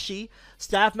Togashi.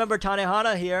 Staff member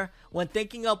Tanehana here. When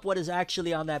thinking up what is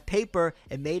actually on that paper,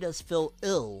 it made us feel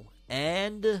ill.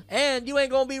 And you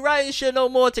ain't gonna be writing shit no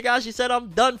more. Togashi said,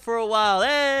 I'm done for a while.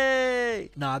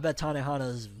 Hey! Nah, I bet Tanehana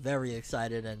is very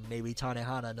excited, and maybe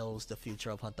Tanehana knows the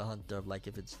future of Hunter x Hunter, like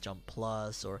if it's Jump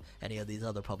Plus or any of these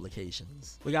other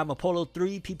publications. We got Mapolo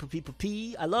 3,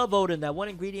 P. I love Odin. That one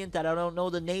ingredient that I don't know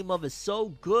the name of is so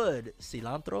good.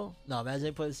 Cilantro? No,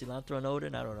 imagine putting cilantro in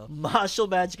Odin. I don't know. Martial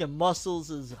Magic and Muscles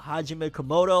is Hajime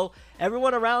Komodo.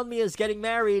 Everyone around me is getting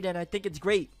married, and I think it's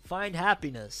great. Find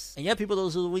happiness. And yeah, people,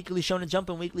 those are the Weekly Shonen Jump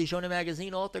and Weekly Shonen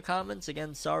Magazine author comments.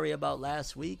 Again, sorry about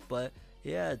last week, but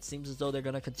yeah, it seems as though they're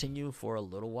going to continue for a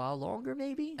little while longer,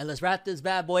 maybe. And let's wrap this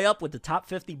bad boy up with the top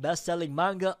 50 best-selling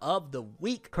manga of the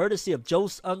week, courtesy of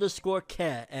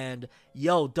Jose_Ke. And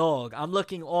yo, dog, I'm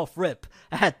looking off rip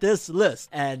at this list.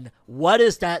 And what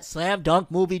is that Slam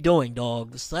Dunk movie doing,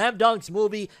 dog? The Slam Dunks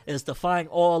movie is defying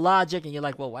all logic. And you're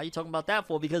like, well, why are you talking about that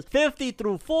for? Because 50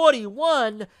 through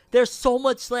 41, there's so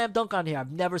much Slam Dunk on here.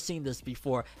 I've never seen this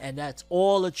before. And that's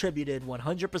all attributed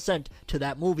 100% to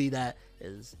that movie that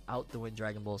is outdoing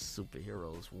Dragon Ball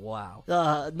Superheroes. Wow.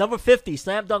 Number 50,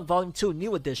 Slam Dunk Volume 2,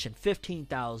 New Edition,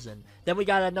 15,000. Then we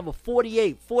got at number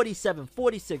 48, 47,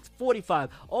 46, 45.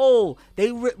 Oh,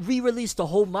 they re-released the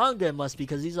whole manga, it must be,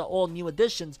 because these are all new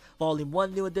editions. Volume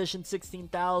 1, New Edition,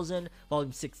 16,000.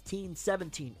 Volume 16,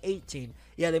 17, 18.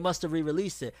 Yeah, they must have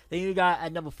re-released it. Then you got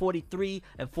at number 43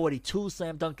 and 42,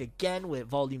 Slam Dunk again with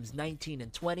volumes 19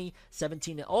 and 20,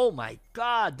 17 and... Oh my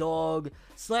god, dog.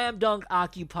 Slam Dunk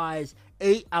occupies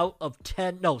 7 out of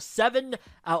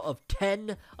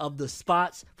 10 of the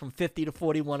spots from 50 to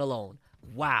 41 alone.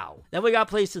 Wow. Then we got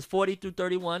places 40 through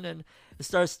 31, and it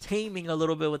starts taming a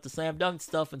little bit with the Slam Dunk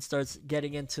stuff and starts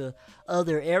getting into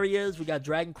other areas. We got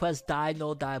Dragon Quest Dai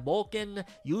no Daiboken,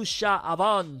 Yusha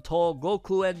Aban to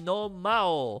Gokuen no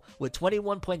Mao with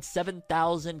 21.7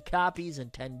 thousand copies in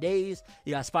 10 days.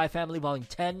 You got Spy Family Volume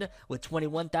 10 with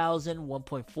 21,000,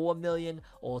 1.4 million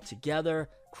altogether.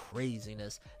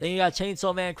 Craziness. Then you got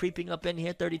Chainsaw Man creeping up in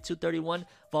here, 32, 31,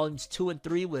 volumes 2 and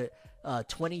 3 with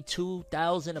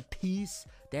 22,000 a piece.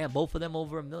 Damn, both of them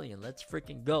over 1 million. Let's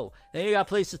freaking go. Then you got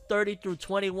places 30 through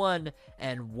 21,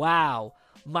 and wow,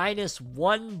 minus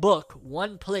one book,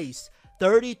 one place.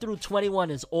 30 through 21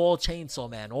 is all Chainsaw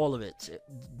Man, all of it.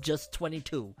 Just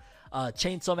 22.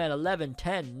 Chainsaw Man 11,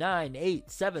 10, 9, 8,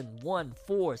 7, 1,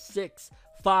 4, 6,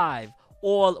 5.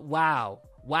 All, wow.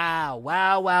 Wow.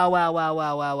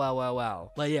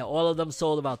 But yeah, all of them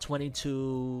sold about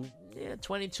 22,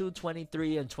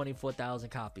 23, and 24,000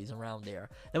 copies around there.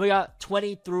 Then we got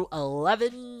 20 through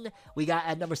 11. We got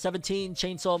at number 17,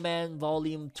 Chainsaw Man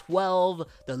Volume 12,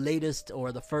 the latest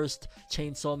or the first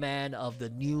Chainsaw Man of the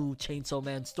new Chainsaw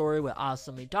Man story with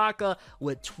Asami Taka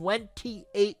with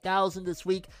 28,000 this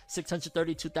week,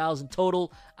 632,000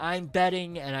 total. I'm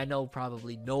betting, and I know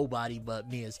probably nobody but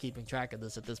me is keeping track of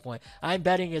this at this point, I'm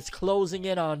betting it's closing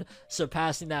in on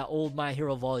surpassing that old My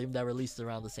Hero volume that released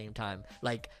around the same time.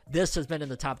 Like, this has been in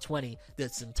the top 20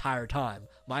 this entire time.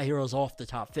 My Hero's off the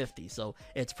top 50, so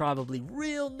it's probably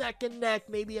real neck and neck,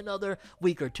 maybe another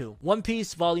week or two. One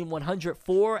Piece Volume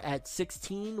 104 at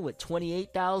 16 with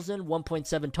 28,000,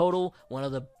 1.7 total. One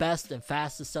of the best and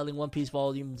fastest selling One Piece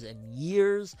volumes in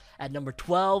years. At number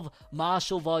 12,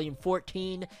 Marshall Volume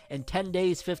 14. In 10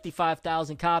 days,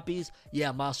 55,000 copies.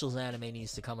 Yeah, Marshall's anime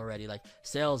needs to come already. Like,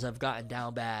 sales have gotten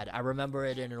down bad. I remember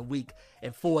it in a week,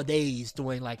 in 4 days,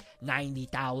 doing like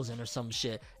 90,000 or some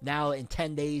shit. Now in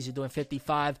 10 days, you're doing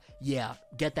 55. Yeah,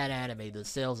 get that anime. The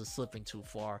sales are slipping too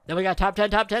far. Then we got top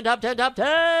 10.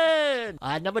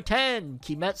 At number 10,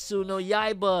 Kimetsu no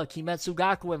Yaiba, Kimetsu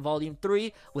Gakuen Volume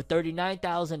 3 with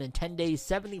 39,000 in 10 days,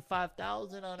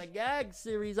 75,000 on a gag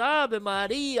series. Ave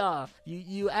Maria.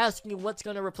 You asking what's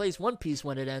going to replace One Piece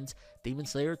when it ends. Demon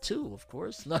Slayer 2, of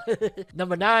course.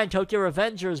 Number 9, Tokyo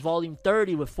Revengers Volume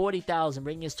 30 with 40,000,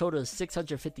 bringing his total to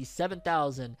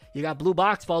 657,000. You got Blue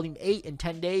Box Volume 8 in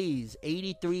 10 days,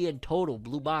 83 in total.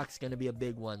 Blue Box going to be a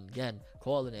big one. Again,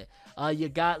 calling it. You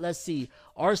got, let's see,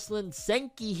 Arslan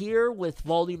Senki here with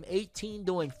Volume 18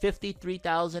 doing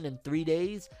 53,000 in 3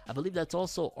 days. I believe that's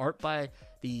also art by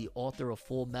the author of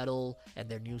Full Metal and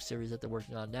their new series that they're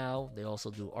working on now. They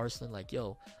also do Arslan. Like,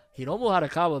 yo, Hiromu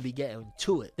Harakawa be getting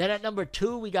to it. Then at number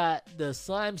 2, we got the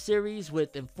Slime series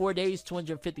with in 4 days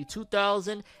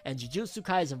 252,000, and Jujutsu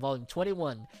Kaisen Volume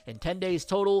 21 in 10 days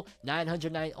total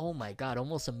 909. Oh my god,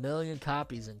 almost 1 million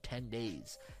copies in 10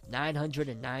 days.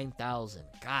 909,000.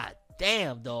 God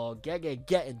damn, dog.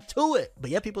 Getting to it.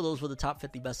 But yeah, people, those were the top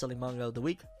 50 best-selling manga of the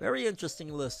week. Very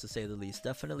interesting list, to say the least.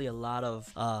 Definitely a lot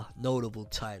of notable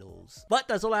titles. But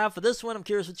that's all I have for this one. I'm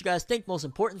curious what you guys think. Most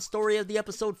important story of the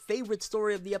episode, favorite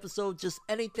story of the episode, just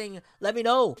anything, let me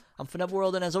know. I'm Forever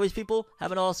World, and as always, people,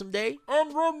 have an awesome day.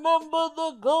 And remember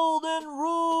the golden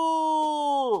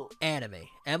rule. Anime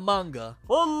and manga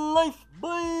for life.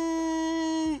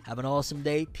 Bye. Have an awesome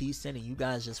day. Peace in. And you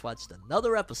guys just watched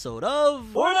another episode of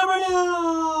Forever News.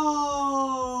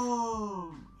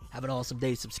 Have an awesome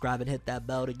day. Subscribe and hit that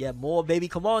bell to get more, baby.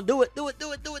 Come on, do it.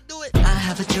 I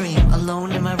have a dream,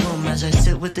 alone in my room as I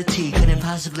sit with the tea. Couldn't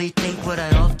possibly think what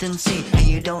I often see, and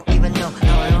you don't even know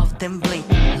how I often blink.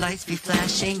 Lights be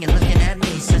flashing and looking at me,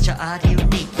 such an odd,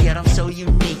 unique, yet I'm so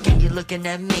unique, and you're looking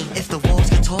at me. If the walls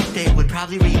could talk, they would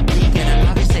probably read me, and I'd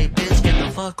probably say, bitch, get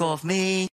the fuck off me.